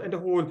world and the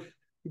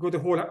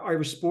whole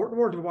Irish sporting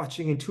world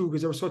watching in too,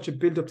 because there was such a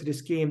build up to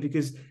this game,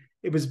 because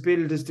it was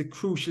billed as the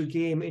crucial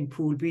game in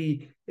Pool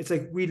B. It's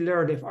like, we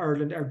learn if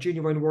Ireland are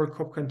genuine World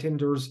Cup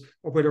contenders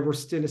or whether we're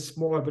still a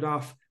small bit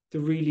off the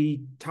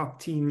really top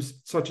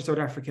teams such as South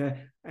Africa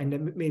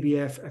and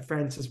maybe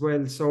France as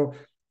well. So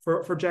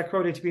for Jack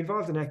Crowley to be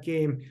involved in that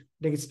game,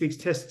 I think it speaks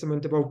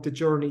testament about the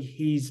journey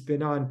he's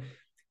been on.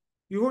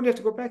 You only have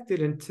to go back,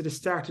 Dylan, to the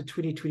start of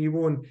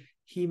 2021.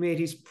 He made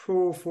his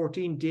Pro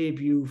 14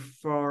 debut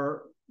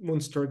for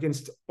Munster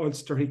against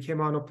Ulster. He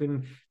came on up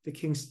in the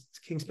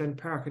Kingspan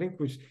Park, I think it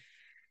was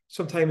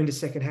sometime in the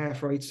second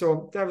half, right?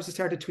 So that was the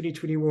start of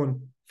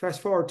 2021.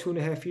 Fast forward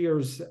 2.5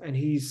 years, and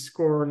he's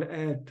scoring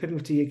a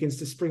penalty against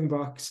the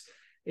Springboks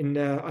on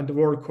the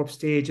World Cup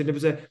stage. And it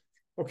was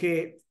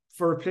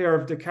for a player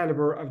of the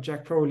caliber of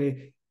Jack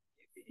Crowley,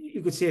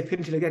 you could say a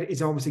penalty like that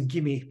is almost a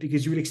gimme,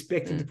 because you would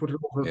expect him to put it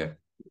over. Yeah.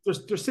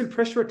 There's still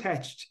pressure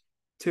attached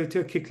to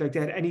a kick like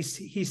that, and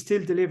he's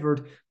still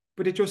delivered.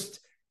 But it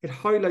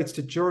highlights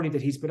the journey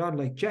that he's been on.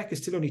 Like, Jack is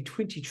still only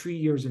 23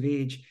 years of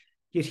age,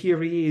 yet here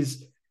he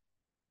is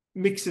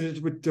mixing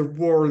it with the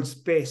world's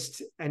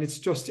best, and it's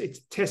just an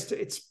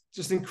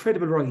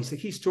incredible rise.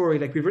 Like, his story,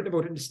 like, we've written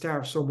about it in the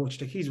Star so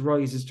much, like, his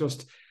rise is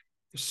just,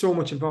 there's so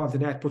much involved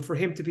in that. But for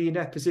him to be in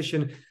that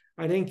position,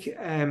 I think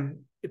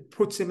it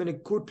puts him in a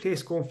good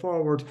place going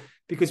forward,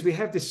 because we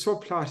have this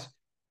subplot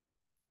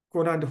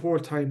going on the whole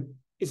time.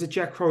 Is it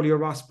Jack Crowley or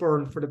Ross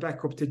Byrne for the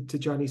backup to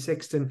Johnny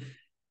Sexton?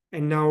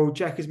 And now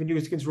Jack has been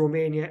used against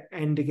Romania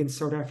and against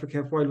South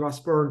Africa, while Ross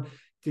Byrne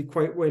did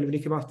quite well when he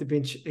came off the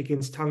bench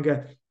against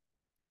Tonga.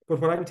 But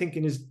what I'm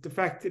thinking is the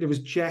fact that it was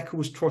Jack who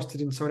was trusted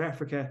in against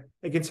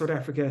South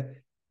Africa,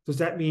 does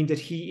that mean that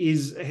he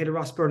is ahead of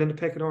Ross Byrne in the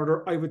pecking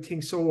order? I would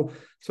think so.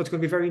 So it's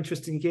going to be very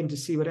interesting again to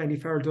see what Andy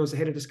Farrell does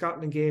ahead of the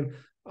Scotland game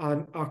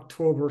on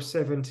October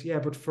 7th. Yeah,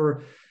 but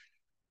for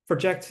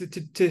Jack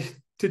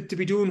to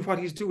be doing what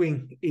he's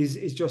doing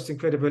is just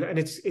incredible. And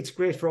it's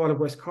great for all of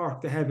West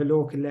Cork to have a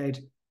local lad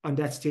on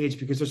that stage,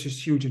 because there's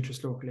just huge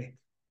interest locally.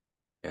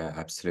 Yeah,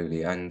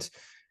 absolutely. And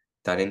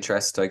that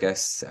interest, I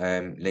guess,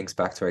 links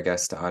back to our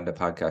guest on the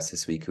podcast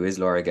this week, who is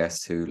Laura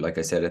Guest, who, like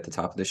I said at the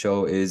top of the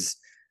show, is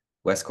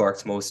West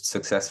Cork's most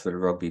successful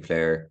rugby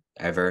player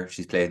ever.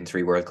 She's played in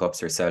 3 World Cups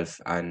herself,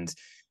 and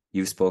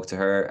you spoke to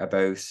her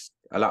about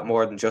a lot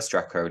more than just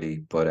Jack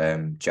Crowley,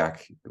 but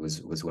Jack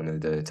was one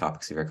of the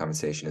topics of your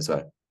conversation as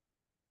well.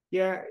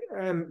 Yeah,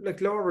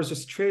 like, Laura is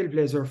just a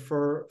trailblazer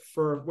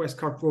for West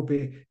Cork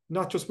rugby,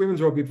 not just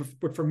women's rugby,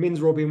 but for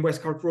men's rugby and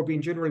West Cork rugby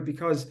in general,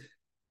 because,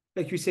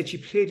 like you said, she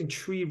played in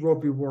 3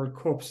 Rugby World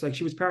Cups. Like,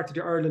 she was part of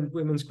the Ireland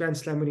women's Grand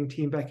Slam winning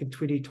team back in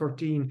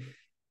 2013.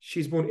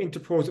 She's won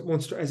Interpros at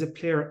Munster as a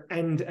player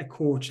and a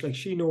coach. Like,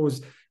 she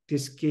knows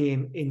this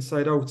game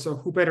inside out. So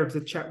who better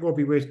to chat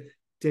rugby with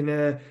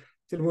than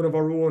one of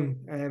our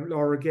own,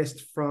 Laura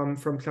Guest from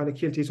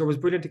Clonakilty. So it was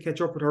brilliant to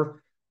catch up with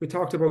her. We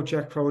talked about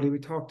Jack Crowley. We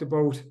talked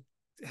about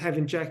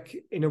having Jack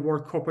in a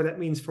World Cup, what that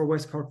means for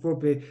West Cork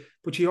Rugby,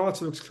 but she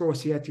also looks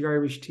closely at the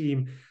Irish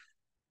team,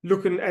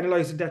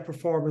 analysing that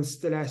performance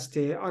the last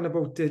day, on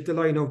about the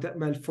line-out that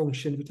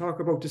malfunctioned. We talk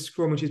about the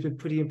scrum, and she's been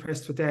pretty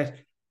impressed with that.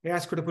 I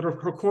asked her to put her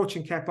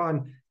coaching cap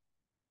on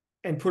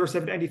and put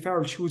herself in Andy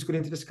Farrell's shoes going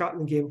into the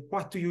Scotland game.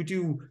 What do you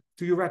do?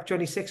 Do you wrap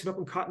Johnny Sexton up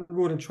in cotton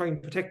wool and try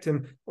and protect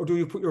him? Or do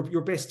you put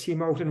your best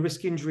team out and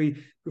risk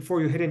injury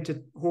before you head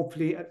into,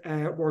 hopefully,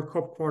 a World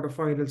Cup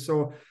quarter-final?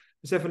 So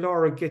myself and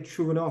Laura get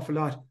through an awful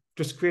lot.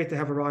 Just great to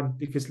have her on,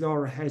 because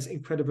Laura has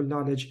incredible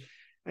knowledge.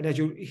 And as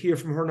you hear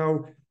from her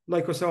now,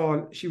 like us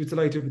all, she was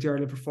delighted with the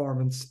Ireland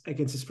performance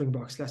against the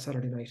Springboks last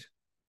Saturday night.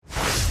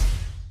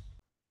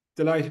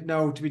 Delighted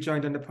now to be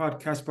joined on the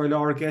podcast by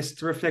Laura Guest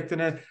to reflect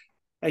on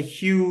a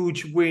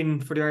huge win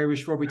for the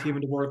Irish rugby team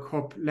in the World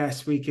Cup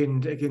last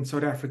weekend against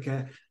South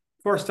Africa.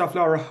 First off,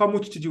 Laura, how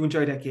much did you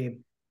enjoy that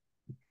game?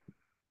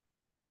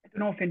 I don't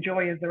know if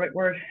enjoy is the right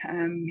word.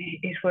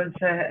 It was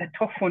a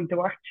tough one to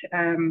watch.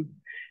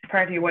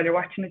 Part of you, while you're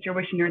watching it, you're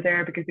wishing you're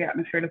there because the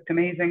atmosphere looked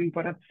amazing.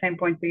 But at the same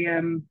point,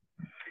 the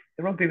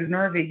rugby was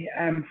nervy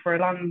for a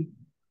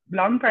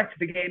long parts of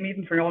the game,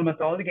 even for almost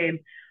all the game.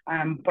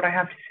 But I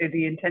have to say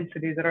the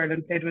intensity that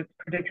Ireland played with,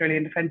 particularly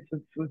in defence,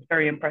 was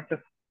very impressive.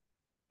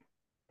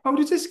 How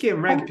does this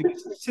game rank?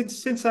 Because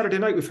since Saturday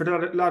night, we've heard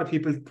a lot of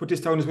people put this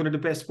down as one of the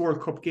best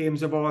World Cup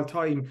games of all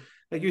time.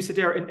 Like you said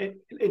there,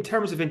 in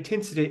terms of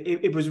intensity,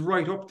 it was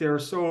right up there.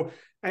 So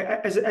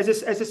as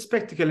a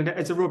spectacle and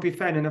as a rugby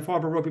fan and a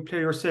former rugby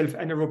player yourself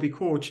and a rugby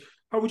coach,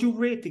 how would you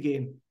rate the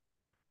game?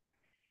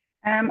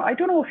 I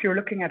don't know if you're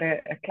looking at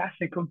a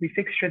classic rugby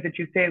fixture that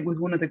you say was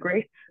one of the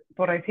greats,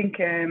 but I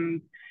think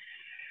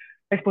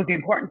I suppose the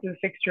importance of the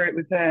fixture, it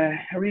was a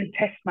real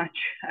test match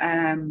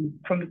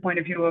from the point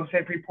of view of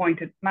every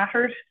point it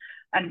mattered.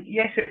 And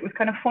yes, it was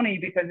kind of funny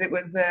because it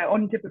was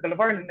untypical of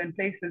Ireland in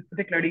places,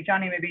 particularly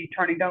Johnny maybe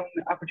turning down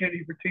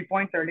opportunity for 3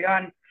 points early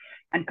on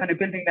and kind of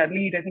building that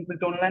lead. I think it was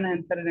Donal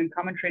Lenihan said it in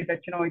commentary that,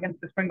 against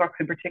the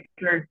Springboks in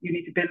particular, you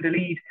need to build a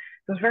lead.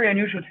 So it was very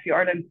unusual to see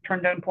Ireland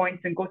turn down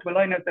points and go to a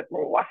lineup that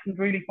wasn't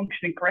really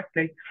functioning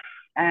correctly.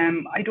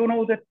 I don't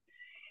know that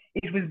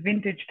it was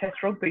vintage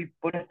test rugby,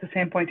 but at the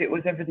same point, it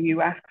was everything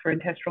you ask for in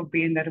test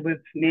rugby, in that it was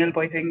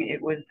nail-biting,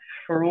 it was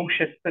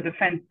ferocious, the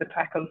defence, the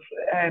tackles,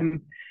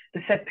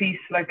 the set piece,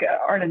 like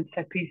Ireland's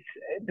set piece,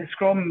 the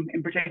scrum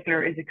in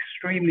particular is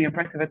extremely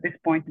impressive at this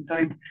point in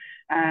time.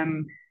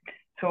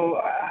 So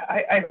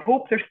I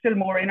hope there's still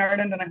more in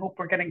Ireland, and I hope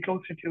we're getting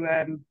closer to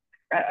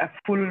a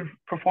full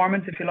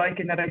performance, if you like,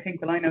 in that I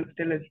think the line-out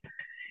still is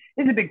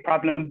a big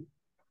problem.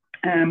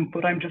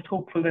 But I'm just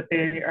hopeful that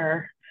they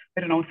are, I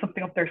don't know,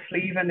 something up their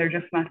sleeve and they're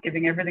just not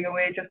giving everything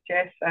away just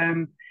yet.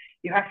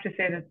 You have to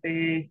say that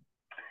the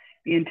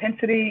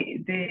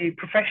intensity, the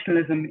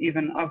professionalism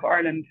even of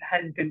Ireland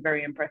has been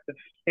very impressive.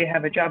 They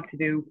have a job to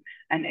do,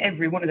 and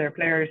every one of their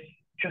players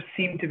just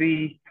seem to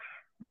be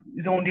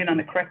zoned in on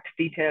the correct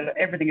detail.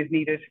 Everything is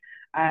needed.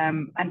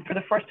 And for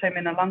the first time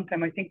in a long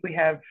time, I think we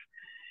have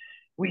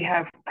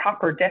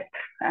proper depth.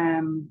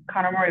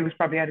 Conor Murray was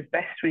probably at his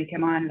best when he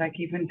came on, like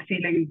even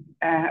stealing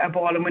a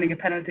ball and winning a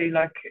penalty.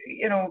 Like,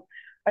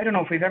 I don't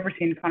know if we've ever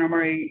seen Conor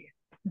Murray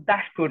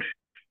that good,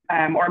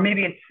 or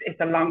maybe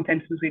it's a long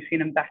time since we've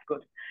seen him that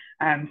good.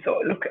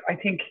 So look, I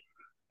think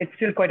it's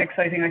still quite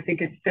exciting. I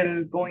think it's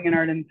still going in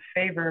Ireland's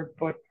favour,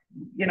 but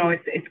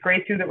it's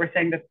great too that we're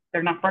saying that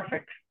they're not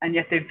perfect, and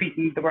yet they've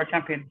beaten the world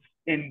champions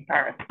in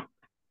Paris.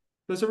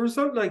 Does a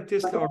result like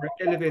this, Laura,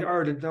 elevate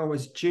Ireland now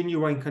as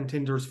genuine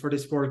contenders for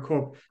this World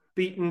Cup,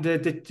 beating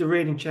the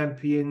reigning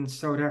champions,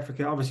 South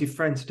Africa, obviously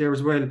France there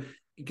as well?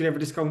 You can never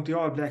discount the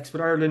All Blacks,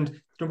 but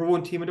Ireland, number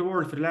one team in the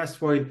world for the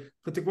last while,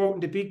 but to go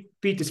out and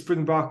beat the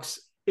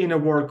Springboks in a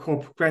World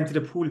Cup, granted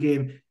a pool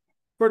game.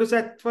 What does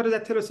that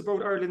tell us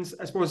about Ireland's,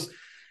 I suppose,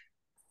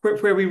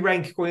 where we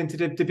rank going into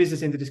the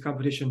business end of this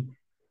competition?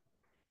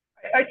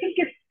 I think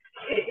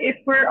if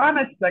we're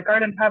honest, like,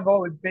 Ireland have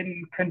always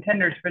been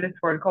contenders for this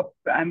World Cup,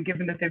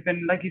 given that they've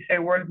been, like you say,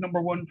 world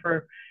number one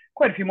for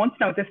quite a few months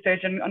now at this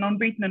stage, and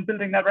unbeaten and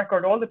building that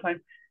record all the time.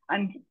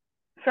 And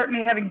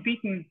certainly having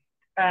beaten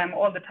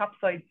all the top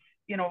sides,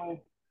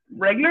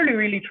 regularly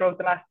really throughout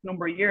the last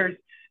number of years,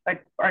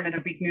 like Ireland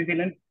have beaten New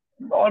Zealand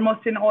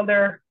almost in all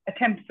their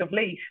attempts of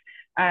late.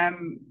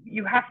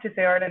 You have to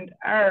say Ireland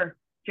are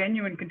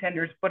genuine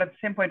contenders, but at the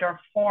same point, our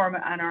form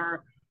and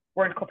our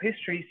World Cup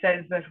history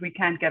says that we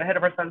can't get ahead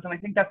of ourselves, and I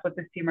think that's what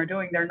this team are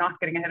doing. They're not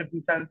getting ahead of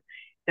themselves.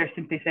 They're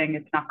simply saying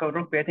it's knockout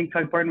rugby. I think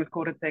Clive Byrne was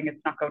quoted saying it's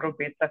knockout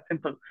rugby. It's that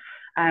simple.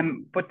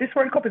 But this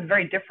World Cup is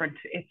very different.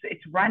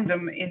 It's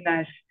random in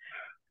that,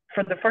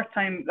 for the first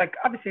time, like,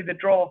 obviously the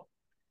draw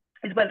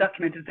is well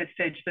documented at this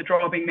stage, the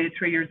draw being made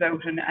 3 years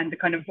out, and the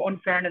kind of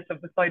unfairness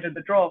of the side of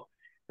the draw.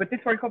 But this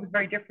World Cup is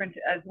very different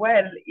as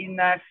well, in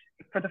that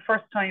for the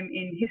first time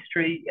in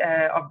history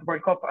of the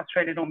World Cup,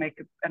 Australia don't make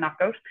a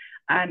knockout.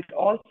 And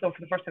also for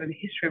the first time in the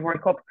history of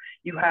World Cup,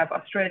 you have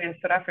Australia,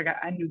 South Africa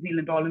and New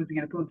Zealand all losing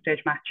in a pool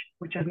stage match,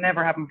 which has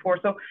never happened before.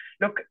 So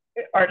look,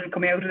 Ireland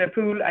coming out of the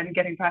pool and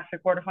getting past the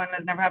quarterfinal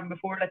has never happened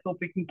before. Let's hope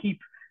we can keep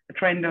the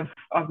trend of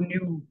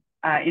new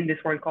in this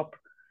World Cup.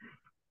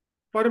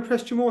 What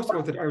impressed you most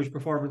about the Irish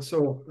performance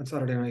on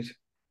Saturday night?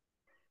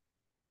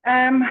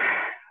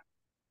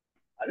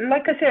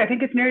 Like I say, I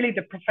think it's nearly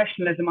the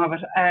professionalism of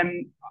it.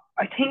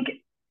 I think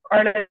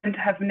Ireland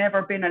have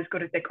never been as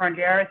good as they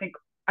currently are. I think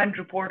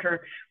Andrew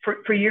Porter,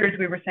 for years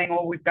we were saying,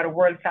 oh, we've got a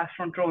world-class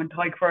front row in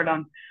Tadhg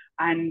Furlong,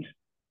 and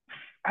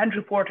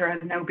Andrew Porter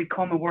has now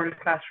become a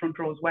world-class front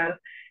row as well.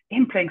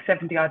 Him playing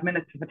 70-odd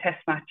minutes of a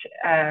test match,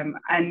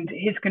 and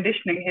his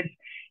conditioning,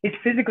 his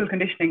physical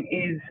conditioning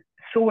is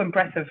so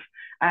impressive.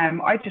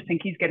 I just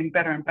think he's getting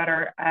better and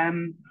better.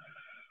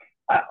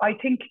 I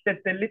think that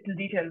the little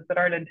details that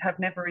Ireland have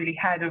never really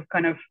had of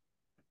kind of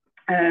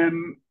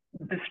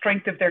the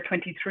strength of their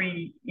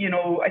 23,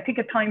 I think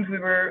at times we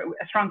were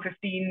a strong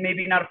 15,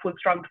 maybe not a full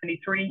strong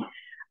 23.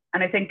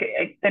 And I think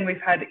then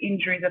we've had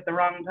injuries at the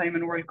wrong time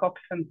in World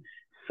Cups. And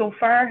so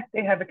far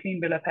they have a clean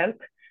bill of health.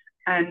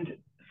 And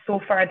so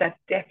far that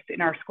depth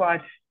in our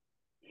squad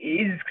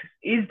is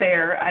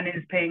there and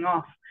is paying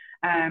off.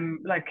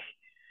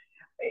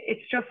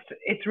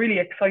 It's really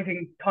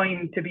exciting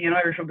time to be an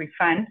Irish rugby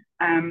fan.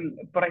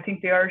 But I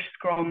think the Irish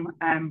scrum,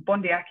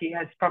 Bundy Aki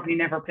has probably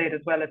never played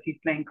as well as he's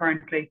playing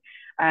currently.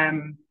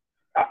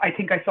 I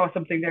think I saw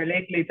something there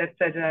lately that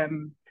said,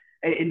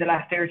 in the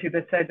last day or two,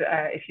 that said,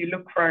 if you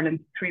look for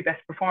Ireland's 3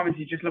 best performers,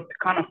 you just look to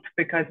Connacht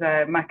because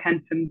Mac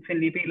Hansen,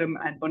 Finlay Bealham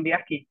and Bundy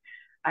Aki.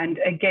 And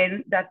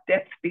again, that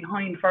depth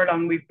behind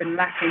Furlong we've been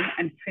lacking,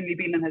 and Finlay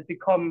Bealham has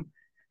become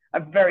a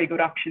very good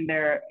option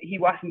there. He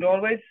wasn't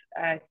always,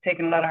 it's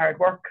taken a lot of hard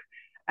work,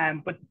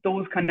 but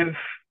those kind of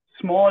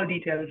small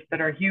details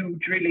that are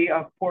huge really,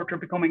 of Porter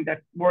becoming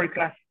that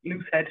world-class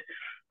loosehead,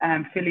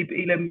 Finlay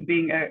Bealham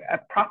being a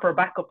proper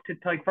backup to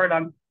Tadhg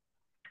Furlong,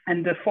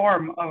 and the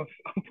form of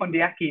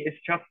Bundy Aki is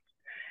just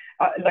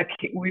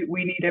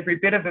we need every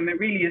bit of him. It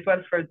really is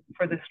well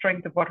for the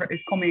strength of what is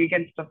coming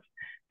against us,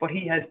 but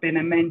he has been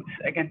immense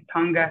against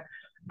Tonga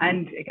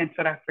and against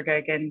South Africa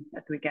again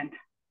at the weekend.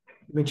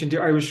 You mentioned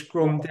the Irish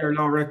scrum there,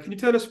 Laura. Can you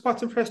tell us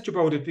what's impressed you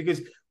about it?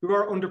 Because we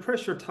were under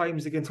pressure at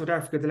times against South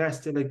Africa the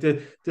last day. Like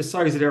the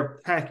size of their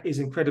pack is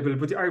incredible,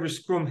 but the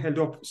Irish scrum held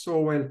up so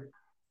well.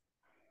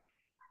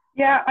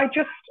 Yeah,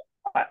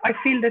 I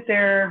feel that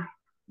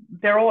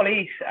they're all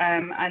 8,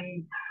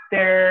 and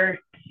they're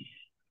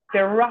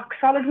rock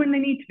solid when they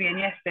need to be. And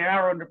yes, they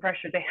are under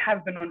pressure. They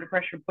have been under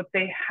pressure, but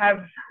they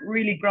have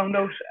really ground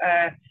out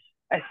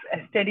a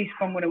steady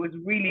scrum when it was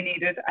really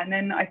needed. And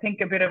then I think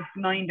a bit of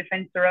 9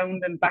 defence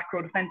around and back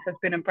row defence has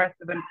been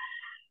impressive. And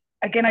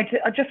again,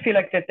 I just feel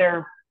like that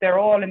they're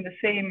all in the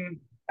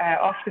same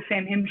off the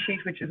same hymn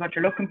sheet, which is what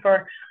you're looking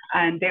for,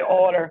 and they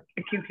all are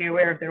acutely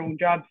aware of their own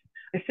jobs.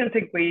 I still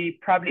think we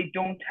probably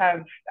don't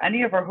have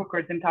any of our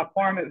hookers in top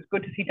form. It was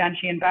good to see Dan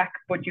Sheehan back,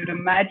 but you'd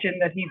imagine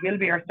that he will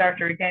be our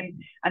starter again,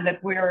 and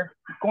that we're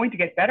going to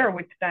get better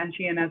with Dan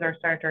Sheehan as our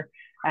starter.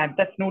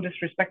 That's no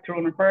disrespect to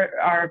Ronan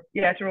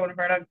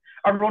Furlong,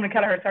 or Ronan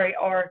Kelleher, sorry,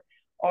 or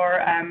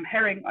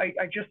Herring.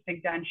 I just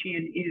think Dan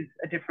Sheehan is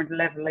a different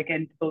level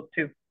again to those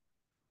two.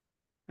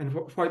 And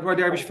why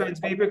the Irish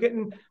fans, maybe we're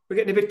getting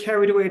a bit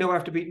carried away now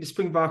after beating the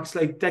Springboks.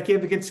 Like that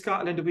game against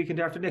Scotland the weekend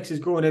after next is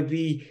going to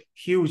be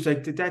huge.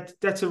 Like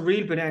that's a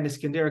real banana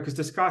skin there, because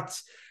the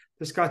Scots,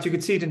 you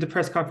could see it in the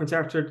press conference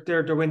after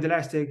their win the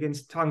last day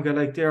against Tonga.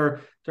 Like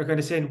they're kind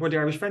of saying, well, the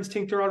Irish fans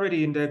think they're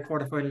already in the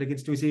quarterfinal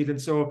against New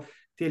Zealand, so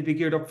they'll be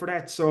geared up for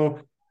that.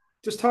 So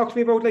just talk to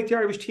me about like the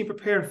Irish team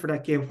preparing for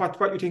that game.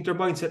 What you think their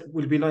mindset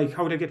will be like,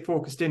 how they get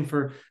focused in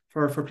for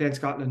playing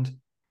Scotland.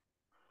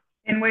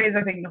 In ways,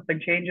 I think nothing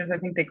changes. I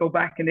think they go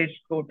back and they just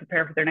go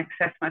prepare for their next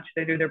test match.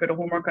 They do their bit of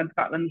homework on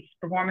Scotland's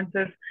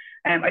performances.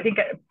 I think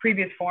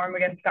previous form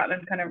against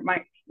Scotland kind of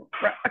might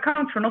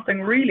account for nothing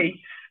really.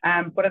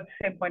 But at the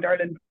same point,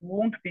 Ireland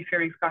won't be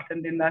fearing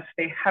Scotland in that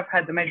they have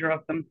had the measure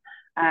of them.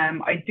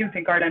 I do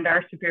think Ireland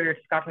are superior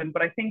to Scotland,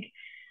 but I think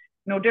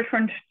no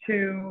different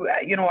to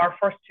our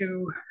first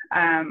 2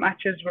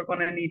 matches, we're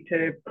going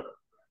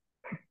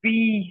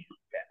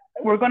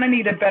to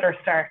need a better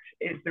start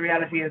is the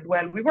reality as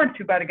well. We weren't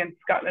too bad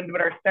against Scotland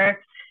with our start,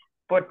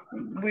 but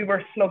we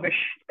were sluggish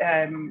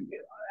and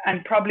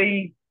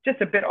probably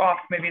just a bit off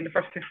maybe in the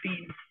first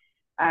 15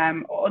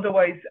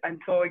 otherwise. And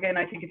so again,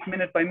 I think it's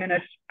minute by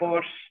minute,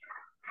 but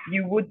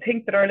you would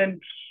think that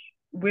Ireland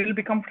will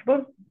be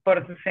comfortable, but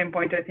at the same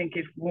point I think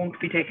it won't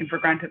be taken for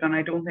granted. And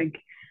I don't think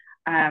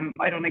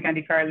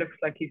Andy Farrell looks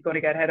like he's going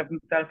to get ahead of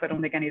himself. I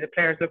don't think any of the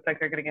players look like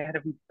they're going to get ahead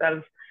of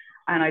themselves.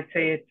 And I'd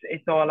say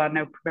it's all on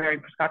now preparing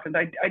for Scotland.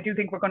 I do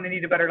think we're going to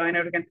need a better line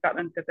out against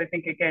Scotland, because I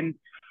think, again,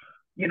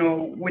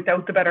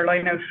 without the better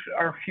line out,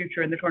 our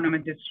future in the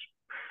tournament is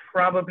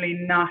probably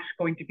not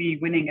going to be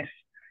winning it.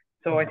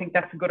 So I think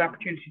that's a good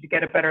opportunity to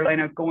get a better line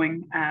out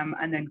going,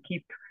 and then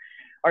keep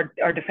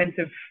our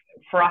defensive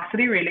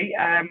ferocity, really,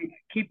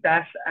 keep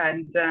that.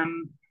 And,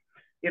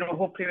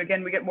 hopefully,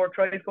 again, we get more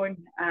tries going,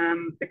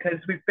 because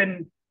we've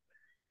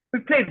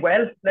played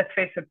well, let's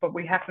face it, but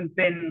we haven't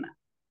been,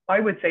 I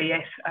would say,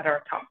 yet at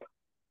our top.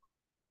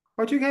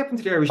 What do you think happened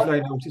to the Irish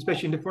line-out,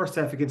 especially in the first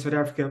half against South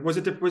Africa? Was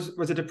it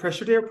the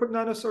pressure they were putting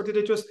on us, or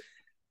did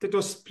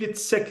those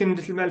split-second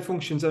little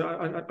malfunctions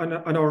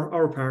on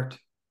our part?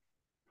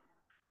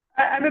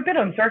 I'm a bit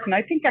uncertain.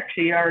 I think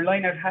actually our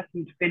lineout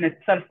hasn't been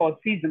itself all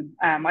season.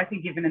 I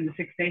think even in the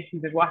Six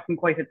Nations it wasn't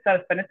quite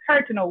itself, and it's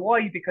hard to know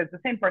why because the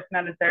same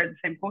personnel is there, the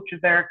same coach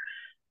is there.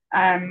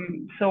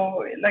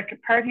 So like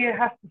part of you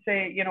has to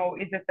say, you know,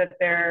 is it that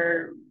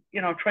they're,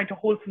 you know, trying to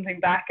hold something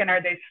back, and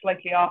are they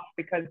slightly off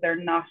because they're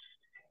not,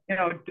 you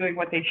know, doing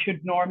what they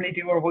should normally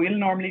do or will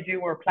normally do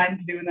or plan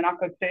to do in the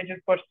knockout stages?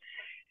 But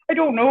I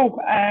don't know.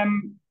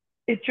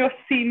 It just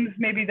seems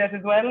maybe that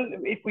as well,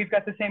 if we've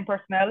got the same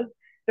personnel,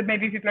 that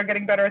maybe people are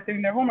getting better at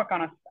doing their homework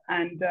on us.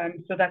 And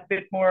so that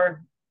bit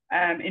more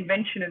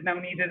invention is now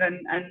needed.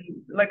 And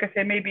like I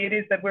say, maybe it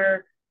is that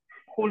we're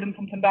holding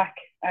something back.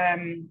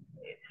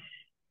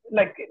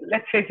 Like,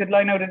 let's face it,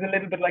 line out is a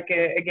little bit like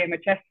a game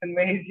of chess in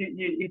ways.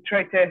 You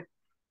try to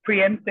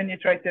preempt and you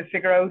try to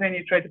figure out and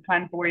you try to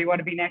plan for where you want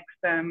to be next.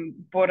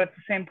 But at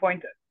the same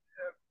point,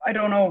 I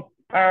don't know.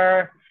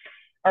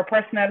 Our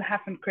personnel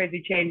haven't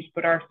crazy changed,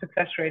 but our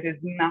success rate is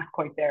not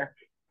quite there.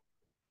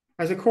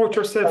 As a coach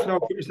yourself now,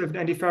 put yourself in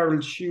Andy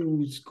Farrell's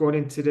shoes going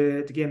into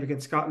the game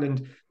against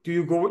Scotland. Do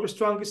you go with your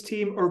strongest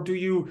team, or do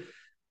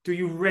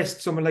you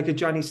rest someone like a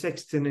Johnny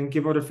Sexton and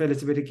give other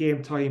fellas a bit of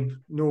game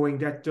time, knowing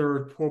that there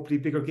are hopefully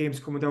bigger games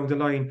coming down the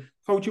line?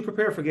 How do you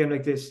prepare for a game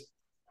like this?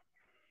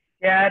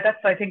 Yeah,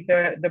 that's, I think,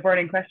 the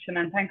burning question.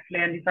 And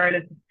thankfully, Andy Farrell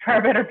is a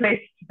far better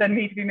placed than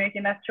me to be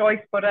making that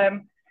choice. But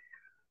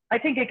I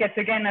think it gets,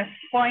 again, a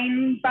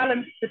fine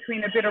balance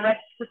between a bit of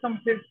rest for some of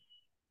his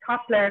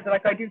top players.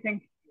 Like, I do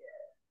think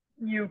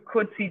you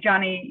could see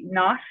Johnny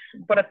not,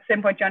 but at the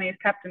same point, Johnny is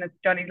captain. It's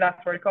Johnny's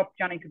last World Cup.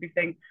 Johnny could be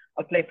saying,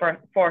 I'll play for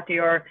 40,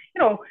 or,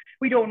 you know,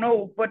 we don't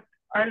know. But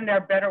Ireland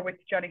are better with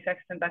Johnny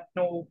Sexton, that's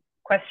no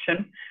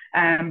question.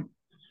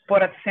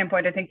 But at the same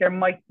point, I think there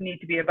might need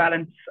to be a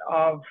balance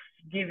of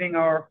giving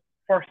our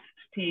first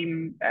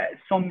team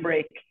some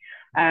break.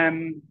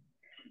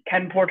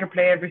 Can Porter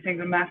play every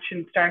single match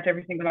and start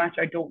every single match?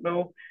 I don't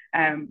know.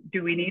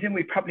 Do we need him?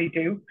 We probably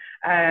do.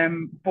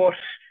 But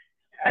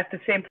at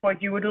the same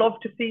point, you would love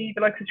to see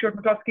the likes of Stuart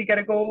McCloskey get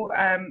a go,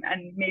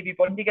 and maybe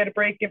Bundy get a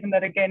break, given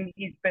that, again,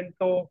 he's been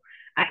so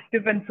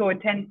active and so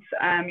intense,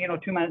 you know,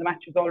 2 man of the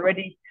matches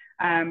already.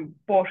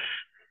 But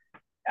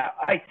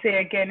I'd say,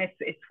 again,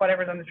 it's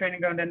whatever's on the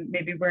training ground, and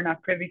maybe we're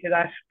not privy to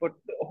that, but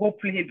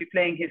hopefully he'll be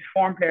playing his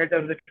form players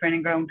out of the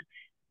training ground.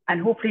 And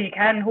hopefully he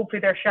can. Hopefully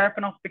they're sharp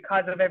enough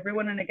because of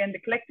everyone. And again, the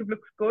collective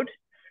looks good.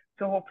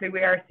 So hopefully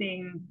we are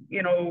seeing,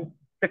 you know,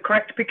 the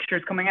correct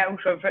pictures coming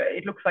out of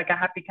it. Looks like a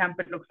happy camp.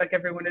 It looks like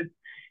everyone is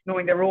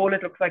knowing their role.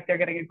 It looks like they're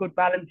getting a good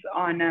balance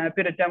on a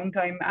bit of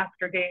downtime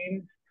after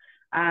games.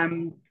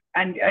 And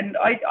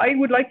I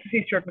would like to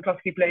see Stuart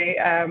McCloskey play,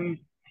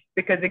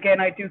 because, again,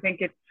 I do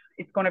think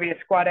it's going to be a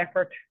squad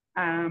effort.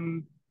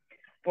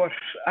 But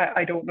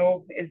I don't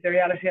know, is the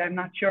reality. I'm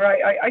not sure.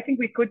 I think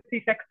we could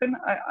see Sexton.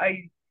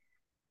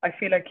 I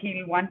feel like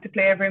he'll want to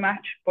play every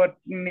match, but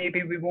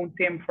maybe we won't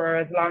see him for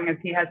as long as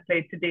he has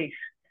played to date.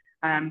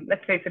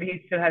 Let's face it,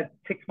 he still had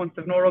 6 months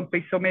of no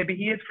rugby, so maybe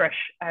he is fresh.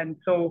 And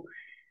so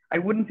I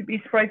wouldn't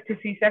be surprised to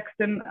see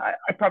Sexton.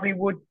 I probably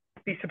would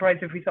be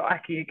surprised if we saw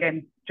Aki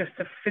again. Just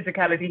the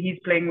physicality he's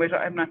playing with,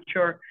 I'm not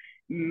sure.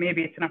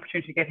 Maybe it's an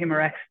opportunity to get him a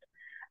rest.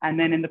 And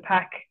then in the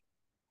pack,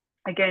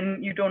 again,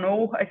 you don't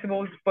know, I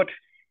suppose, but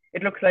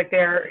it looks like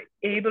they're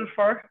able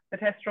for the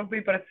test rugby,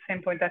 but at the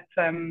same point, that's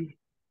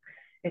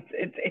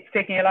it's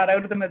taking a lot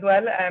out of them as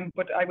well.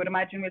 But I would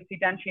imagine we'll see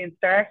Dan Sheehan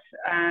start.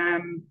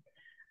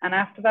 And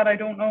after that, I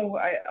don't know.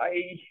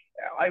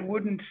 I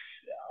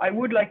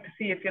would like to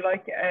see, if you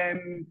like,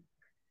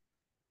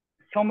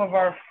 some of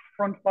our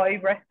front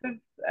five rested.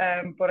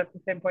 But at the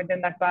same point,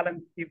 in that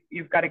balance,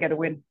 you've got to get a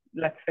win.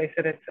 Let's face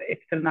it,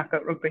 it's still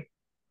knockout rugby.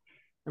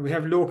 And we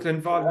have local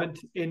involvement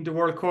in the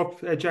World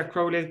Cup. Jack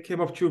Crowley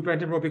came up through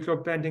Brendan Rugby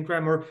Club, Bendon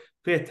Grammar.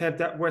 Great to have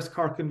that West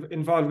Cork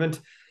involvement.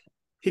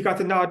 He got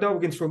the nod now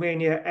against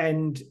Romania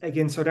and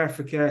against South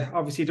Africa.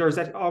 Obviously, there's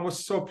that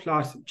almost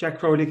subplot, Jack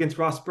Crowley against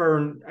Ross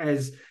Byrne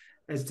as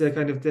the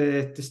kind of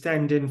the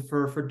stand-in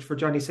for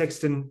Johnny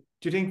Sexton.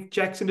 Do you think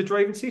Jack's in the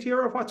driving seat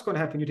here, or what's going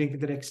to happen, you think, in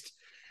the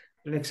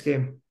next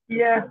game?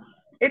 Yeah,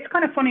 it's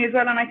kind of funny as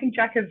well, and I think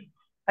Jack has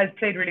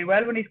played really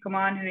well when he's come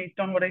on and he's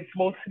done what he's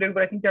supposed to do,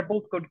 but I think they're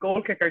both good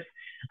goal kickers.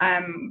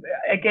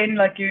 Again,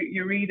 like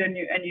you read and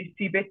you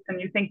see bits and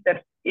you think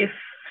that if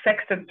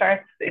Sexton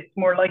starts, it's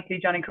more likely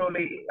Jack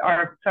Crowley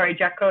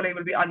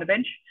will be on the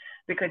bench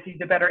because he's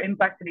a better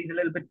impact and he's a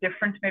little bit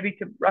different maybe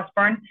to Ross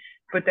Byrne.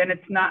 But then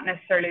it's not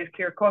necessarily as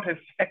clear cut if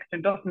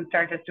Sexton doesn't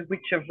start as to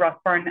which of Ross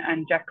Byrne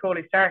and Jack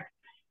Crowley start.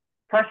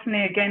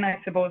 Personally, again, I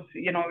suppose,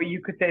 you know, you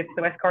could say it's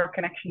the West Cork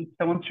connection,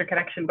 the Munster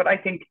connection, but I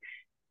think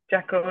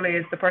Jack Crowley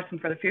is the person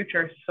for the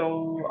future.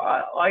 So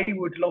I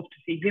would love to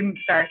see him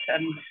start,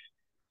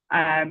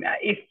 and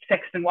if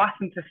Sexton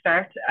wasn't to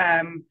start,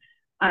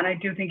 and I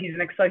do think he's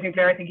an exciting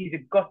player. I think he's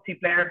a gutsy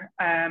player.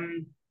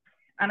 And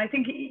I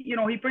think,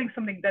 he brings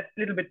something that's a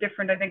little bit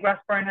different. I think Ross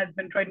Byrne has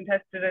been tried and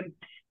tested, and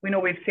we know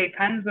we've safe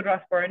hands with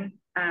Ross Byrne,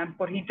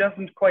 but he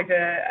doesn't quite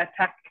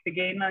attack the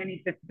game line.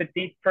 He sits a bit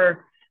deep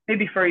for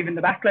even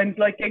the backline's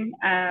liking.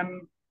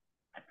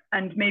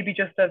 And maybe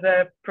just as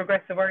a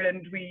progressive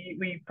Ireland,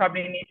 we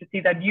probably need to see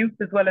that youth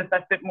as well as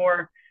that bit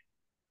more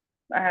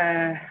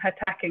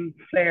attacking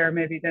flair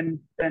maybe than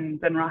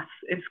Ross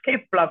is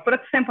capable of. But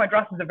at the same point,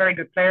 Ross is a very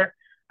good player,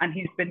 and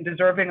he's been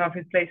deserving of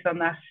his place on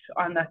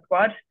that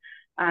squad.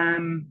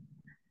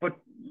 But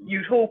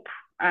you'd hope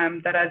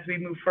that as we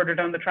move further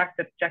down the track,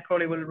 that Jack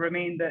Crowley will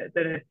remain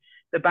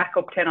the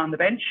backup 10 on the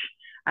bench.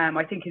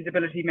 I think his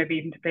ability maybe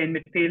even to play in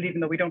midfield, even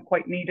though we don't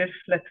quite need it,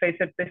 let's face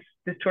it,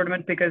 this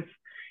tournament, because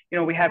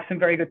we have some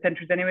very good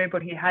centres anyway,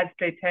 but he has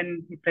played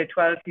 10, he played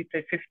 12, he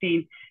played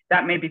 15.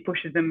 That maybe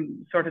pushes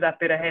him sort of that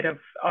bit ahead of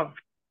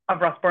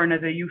Ross Byrne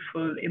as a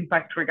useful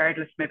impact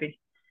regardless, maybe.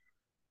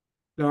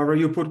 Laura,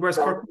 you put West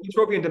Cork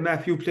Rugby in the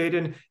map. You played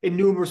in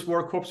numerous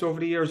World Cups over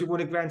the years. You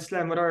won a Grand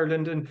Slam with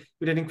Ireland, and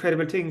you did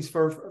incredible things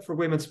for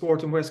women's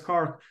sport in West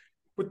Cork.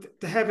 But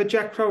to have a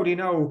Jack Crowley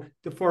now,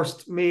 the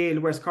first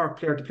male West Cork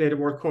player to play the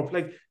World Cup,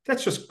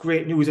 that's just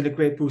great news and a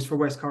great boost for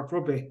West Cork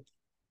Rugby.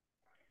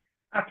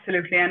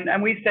 Absolutely,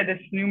 and we've said this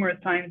numerous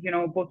times.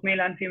 Both male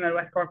and female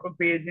West Cork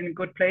Rugby is in a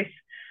good place.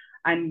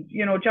 And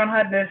John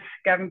Hadness,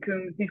 Gavin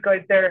Coombs, these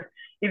guys, they're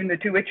even the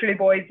two Wycherley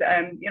boys,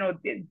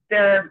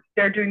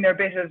 they're doing their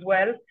bit as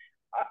well.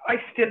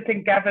 I still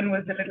think Gavin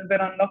was a little bit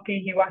unlucky.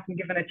 He wasn't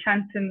given a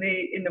chance in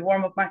the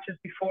warm up matches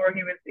before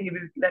he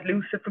was let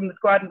loose from the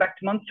squad and back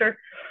to Munster.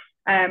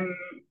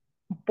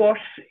 But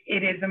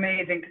it is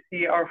amazing to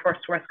see our first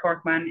West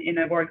Cork man in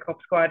a World Cup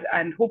squad,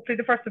 and hopefully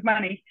the first of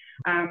many.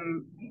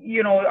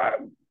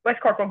 West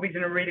Cork Rugby is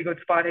in a really good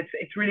spot.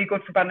 It's really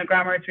good for Bandon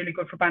Grammar. It's really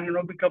good for Bandon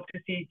Rugby Club to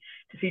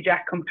see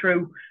Jack come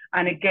through.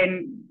 And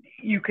again,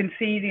 you can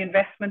see the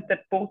investment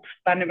that both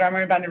Bandon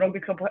Grammar and Bandon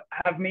Rugby Club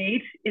have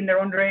made in their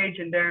underage,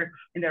 in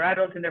their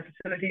adults, in their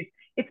facilities.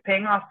 It's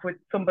paying off with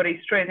somebody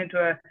straight out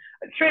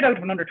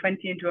of an under-20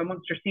 into a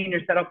Munster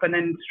senior setup, and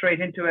then straight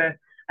into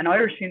an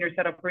Irish senior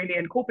setup, really,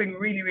 and coping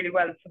really, really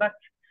well. So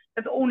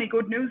that's only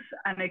good news.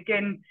 And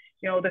again,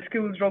 the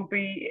schools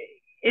rugby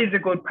is a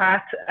good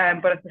path,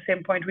 but at the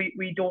same point,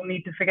 we don't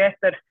need to forget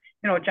that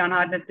John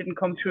Hadness didn't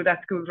come through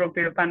that schools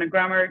rugby of Bandon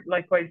Grammar.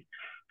 Likewise,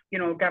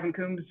 Gavin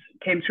Coombs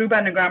came through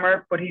Bandon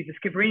Grammar, but he's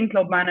a Skibbereen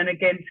club man, and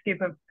again, Skib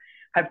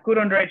have good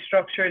underage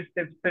structures.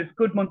 There's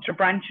good Munster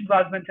branch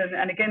involvement,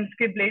 and again,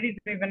 Skib ladies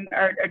even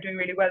are doing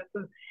really well.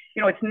 So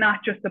it's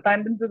not just the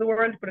Bandons of the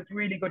world, but it's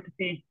really good to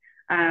see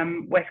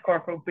West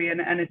Cork Rugby,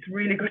 and it's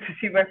really good to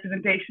see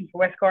representation for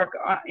West Cork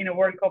in a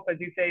World Cup, as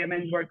you say, a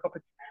men's World Cup.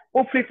 It's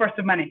hopefully first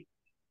of many.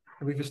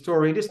 We have a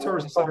story this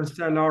Thursday, Southern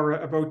Star,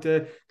 Laura, about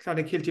the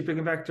Clonakilty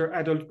bringing back their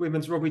adult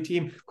women's rugby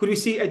team. Could we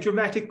see a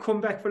dramatic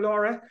comeback for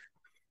Laura?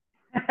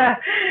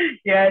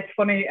 Yeah, it's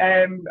funny.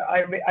 I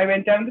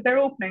went down to their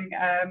opening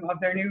of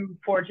their new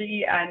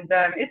 4G, and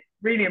it's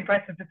really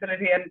impressive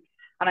facility. And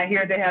I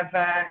hear they have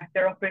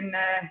they're up in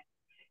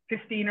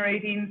 15 or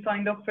 18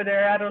 signed up for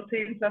their adult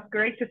teams. That's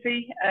great to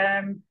see.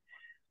 I'm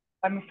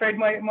afraid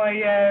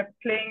my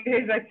playing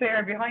days, I'd say,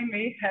 are behind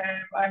me.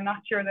 I'm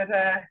not sure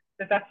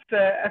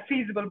that's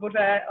feasible, but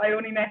I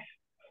only met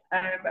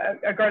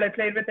a girl I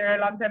played with there a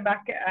long time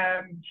back.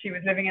 She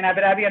was living in Abu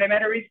Dhabi, and I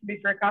met her recently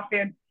for a coffee,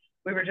 and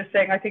we were just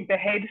saying I think the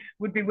head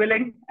would be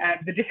willing.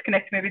 The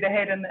disconnect, maybe the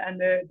head and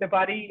the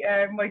body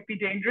might be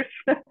dangerous.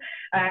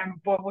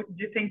 But what did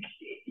you think?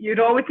 You'd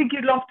always think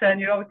you'd love to,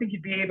 and you'd always think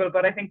you'd be able,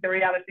 but I think the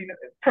reality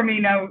for me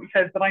now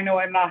says that I know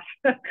I'm not.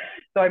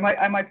 So I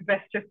might be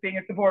best just being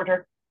a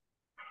supporter.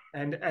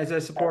 And as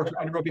a supporter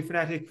and a rugby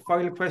fanatic,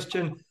 final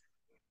question.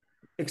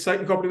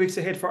 Exciting couple of weeks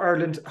ahead for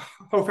Ireland.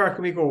 How far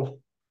can we go?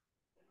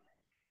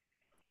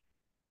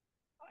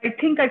 I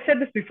think I've said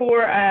this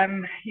before.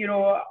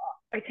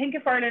 I think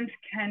if Ireland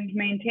can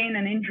maintain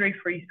an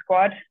injury-free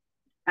squad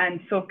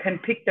and so can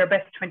pick their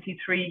best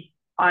 23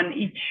 on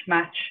each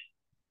match,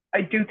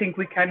 I do think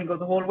we can go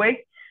the whole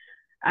way.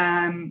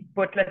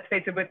 But let's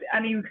face it, with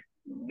any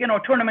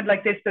tournament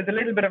like this, there's a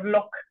little bit of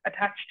luck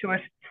attached to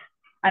it.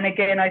 And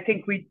again, I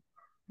think we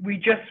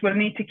just will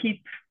need to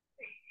keep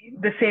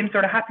the same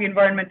sort of happy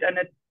environment and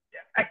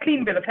a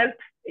clean bill of health.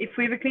 If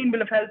we have a clean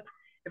bill of health,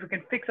 if we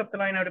can fix up the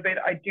line out a bit,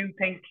 I do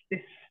think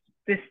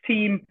this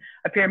team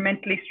appear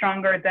mentally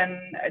stronger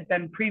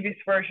than previous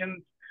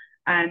versions.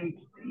 And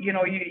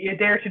you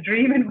dare to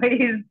dream in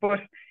ways,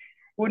 but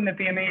wouldn't it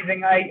be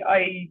amazing?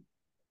 I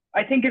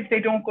think if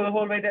they don't go the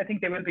whole way, I think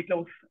they will be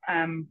close.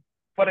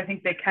 But I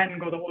think they can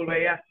go the whole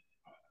way. Yeah.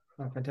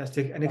 Oh,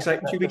 fantastic. An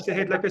exciting 2 weeks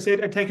ahead, like I said.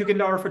 And thank you again,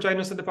 Laura, for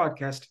joining us on the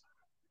podcast.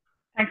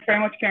 Thanks very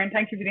much, Karen.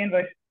 Thank you for the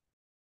invite.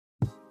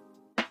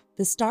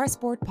 The Star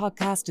Sport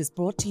podcast is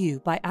brought to you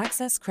by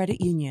Access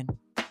Credit Union.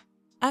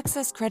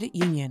 Access Credit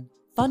Union,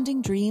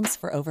 funding dreams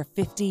for over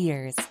 50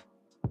 years.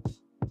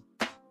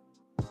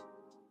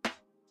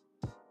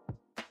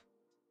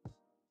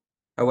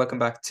 Welcome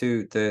back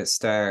to the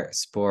Star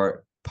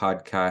Sport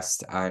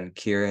podcast. And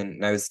Kieran,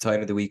 now is the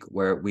time of the week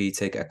where we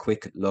take a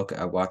quick look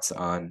at what's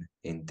on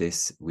in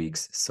this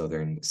week's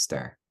Southern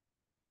Star.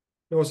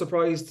 No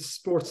surprise, the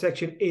sports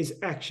section is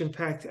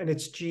action-packed and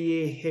it's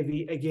GA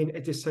heavy again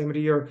at this time of the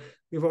year.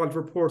 We've all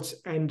reports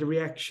and the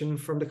reaction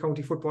from the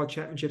County Football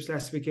Championships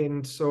last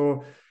weekend.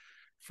 So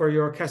for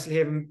your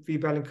Castlehaven v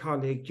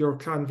Ballincollig, your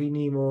Clon v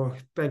Nemo,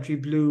 Bantry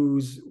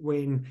Blues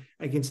win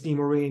against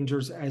Nemo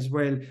Rangers as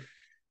well.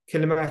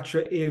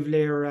 Killamatra,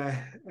 Ivlera,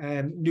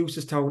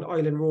 Newcestown,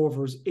 Island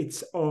Rovers,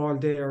 it's all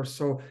there.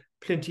 So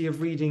plenty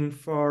of reading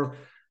for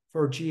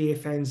GA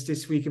fans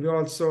this week. And we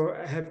also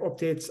have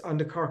updates on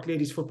the Cork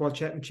Ladies Football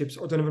Championships.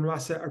 O'Donovan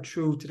Rassa are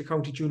through to the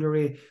County Junior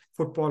A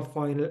football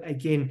final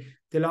again.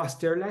 They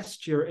lost there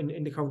last year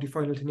in the county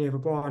final to Neva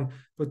Bawn,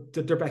 but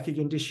they're back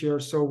again this year.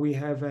 So we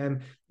have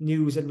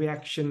news and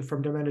reaction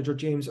from their manager,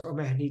 James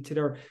O'Mahony, to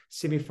their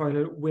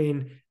semi-final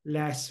win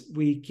last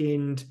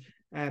weekend.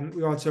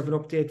 We also have an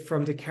update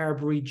from the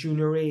Carberry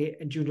Junior A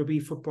and Junior B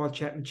football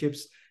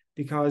championships,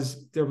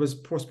 because there was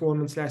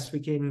postponements last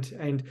weekend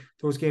and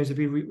those games will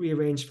be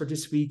rearranged for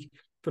this week.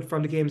 But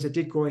from the games that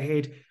did go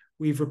ahead,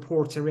 we've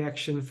reports and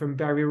reaction from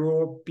Barry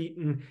Rowe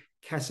beating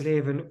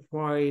Castlehaven,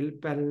 while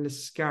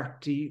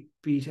Ballinascarty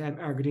beat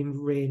Argadine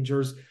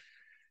Rangers.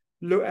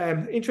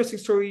 Interesting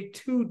story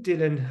too,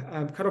 Dylan.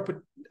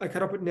 I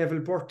caught up with Neville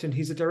Burton.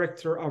 He's a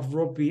director of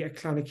rugby at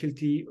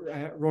Clonakilty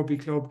Rugby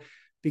Club,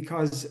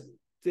 because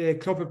the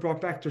club had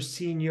brought back their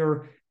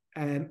senior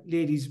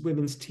ladies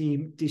women's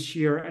team this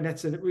year, and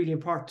that's a really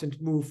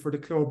important move for the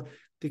club,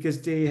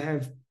 because they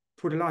have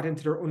put a lot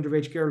into their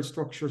underage girls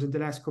structures in the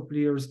last couple of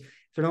years.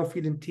 They're now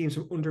fielding teams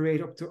from under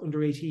 8 up to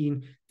under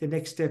 18. The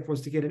next step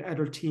was to get an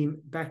adult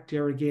team back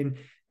there again,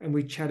 and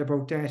we chat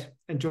about that.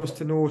 And just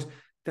to note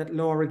that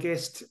Laura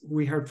Guest,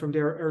 we heard from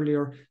there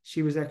earlier,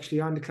 she was actually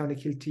on the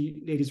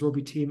Clonakilty ladies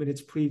rugby team in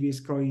its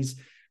previous guise.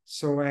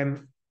 So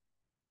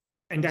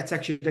and that's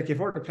actually, that gave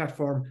her the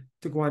platform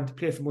to go on to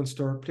play for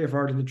Munster, play for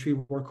Ireland in 3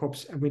 World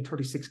Cups and win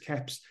 36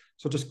 caps.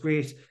 So just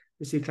great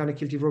to see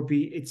Clonakilty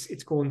Rugby.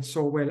 It's going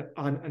so well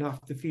on and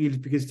off the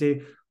field, because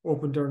they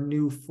opened their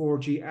new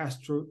 4G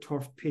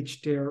AstroTurf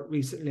pitch there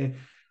recently.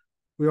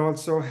 We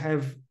also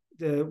have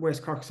the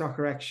West Cork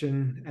soccer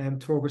action.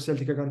 Togo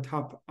Celtic are on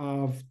top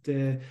of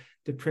the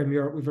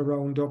Premier. We've a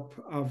roundup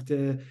of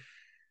the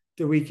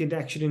weekend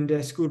action in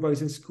the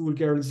Schoolboys and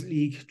Schoolgirls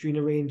League.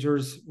 Drina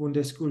Rangers won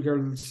the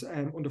Schoolgirls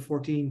under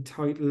 14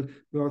 title.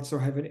 We also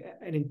have an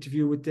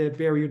interview with the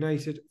Bear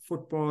United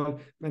football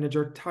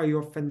manager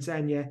Tayo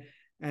Fanzania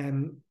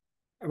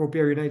about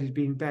Bear United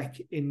being back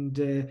in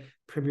the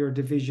Premier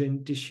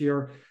Division this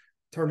year.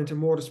 Turning to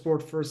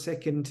motorsport for a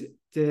second,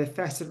 the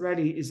Facet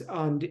Rally is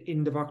on the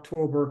end of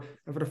October,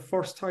 and for the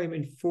first time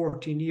in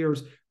 14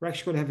 years, we're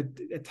actually going to have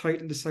a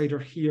title decider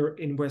here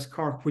in West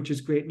Cork, which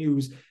is great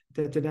news.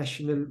 That the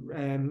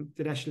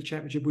national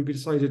championship will be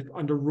decided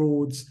on the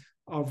roads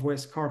of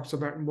West Cork. So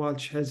Martin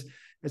Walsh has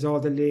all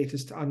the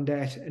latest on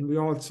that. And we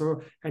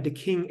also had the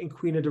King and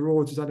Queen of the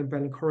Roads was on in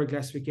Ballincollig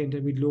last weekend,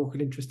 and we had local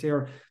interest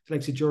there.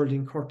 Like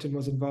Geraldine Curtin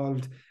was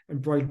involved,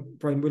 and Brian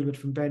Wilmot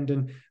from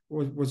Bandon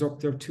was up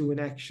there too in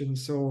action.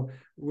 So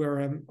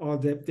we're all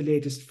the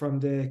latest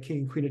from the King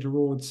and Queen of the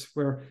Roads,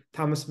 where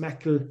Thomas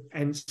Mackle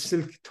and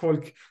Silk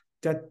Tulk,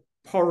 that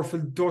powerful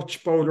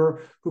Dutch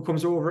bowler who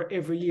comes over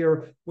every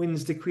year,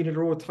 wins the Queen of the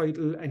Road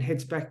title and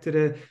heads back to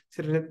the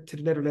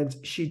Netherlands.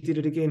 She did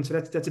it again. So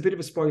that's a bit of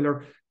a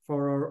spoiler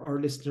for our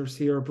listeners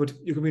here, but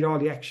you can read all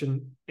the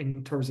action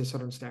in Thursday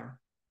Southern Star.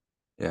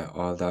 Yeah,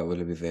 all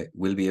that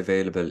will be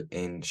available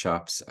in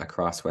shops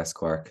across West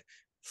Cork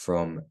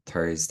from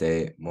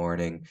Thursday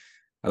morning,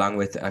 along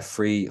with a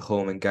free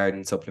home and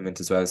garden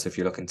supplement as well. So if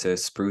you're looking to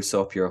spruce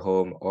up your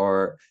home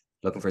or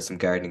looking for some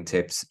gardening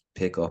tips,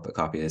 pick up a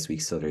copy of this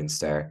week's Southern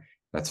Star.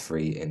 That's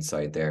free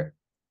inside there.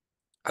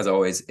 As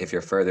always, if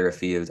you're further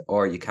afield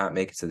or you can't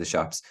make it to the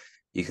shops,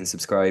 you can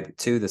subscribe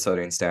to the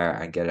Southern Star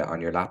and get it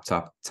on your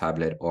laptop,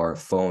 tablet or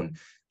phone.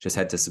 Just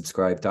head to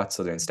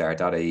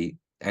subscribe.southernstar.ie,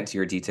 enter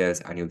your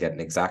details, and you'll get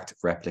an exact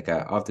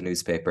replica of the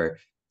newspaper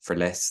for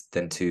less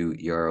than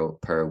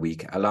 €2 per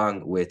week,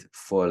 along with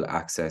full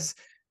access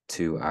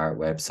to our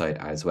website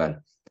as well.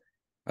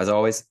 As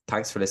always,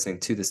 thanks for listening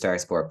to the Star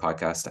Sport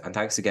podcast, and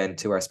thanks again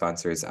to our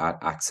sponsors at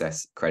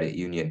Access Credit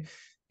Union.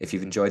 If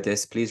you've enjoyed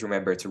this, please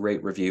remember to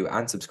rate, review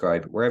and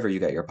subscribe wherever you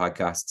get your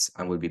podcasts,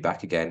 and we'll be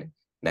back again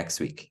next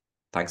week.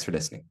 Thanks for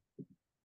listening.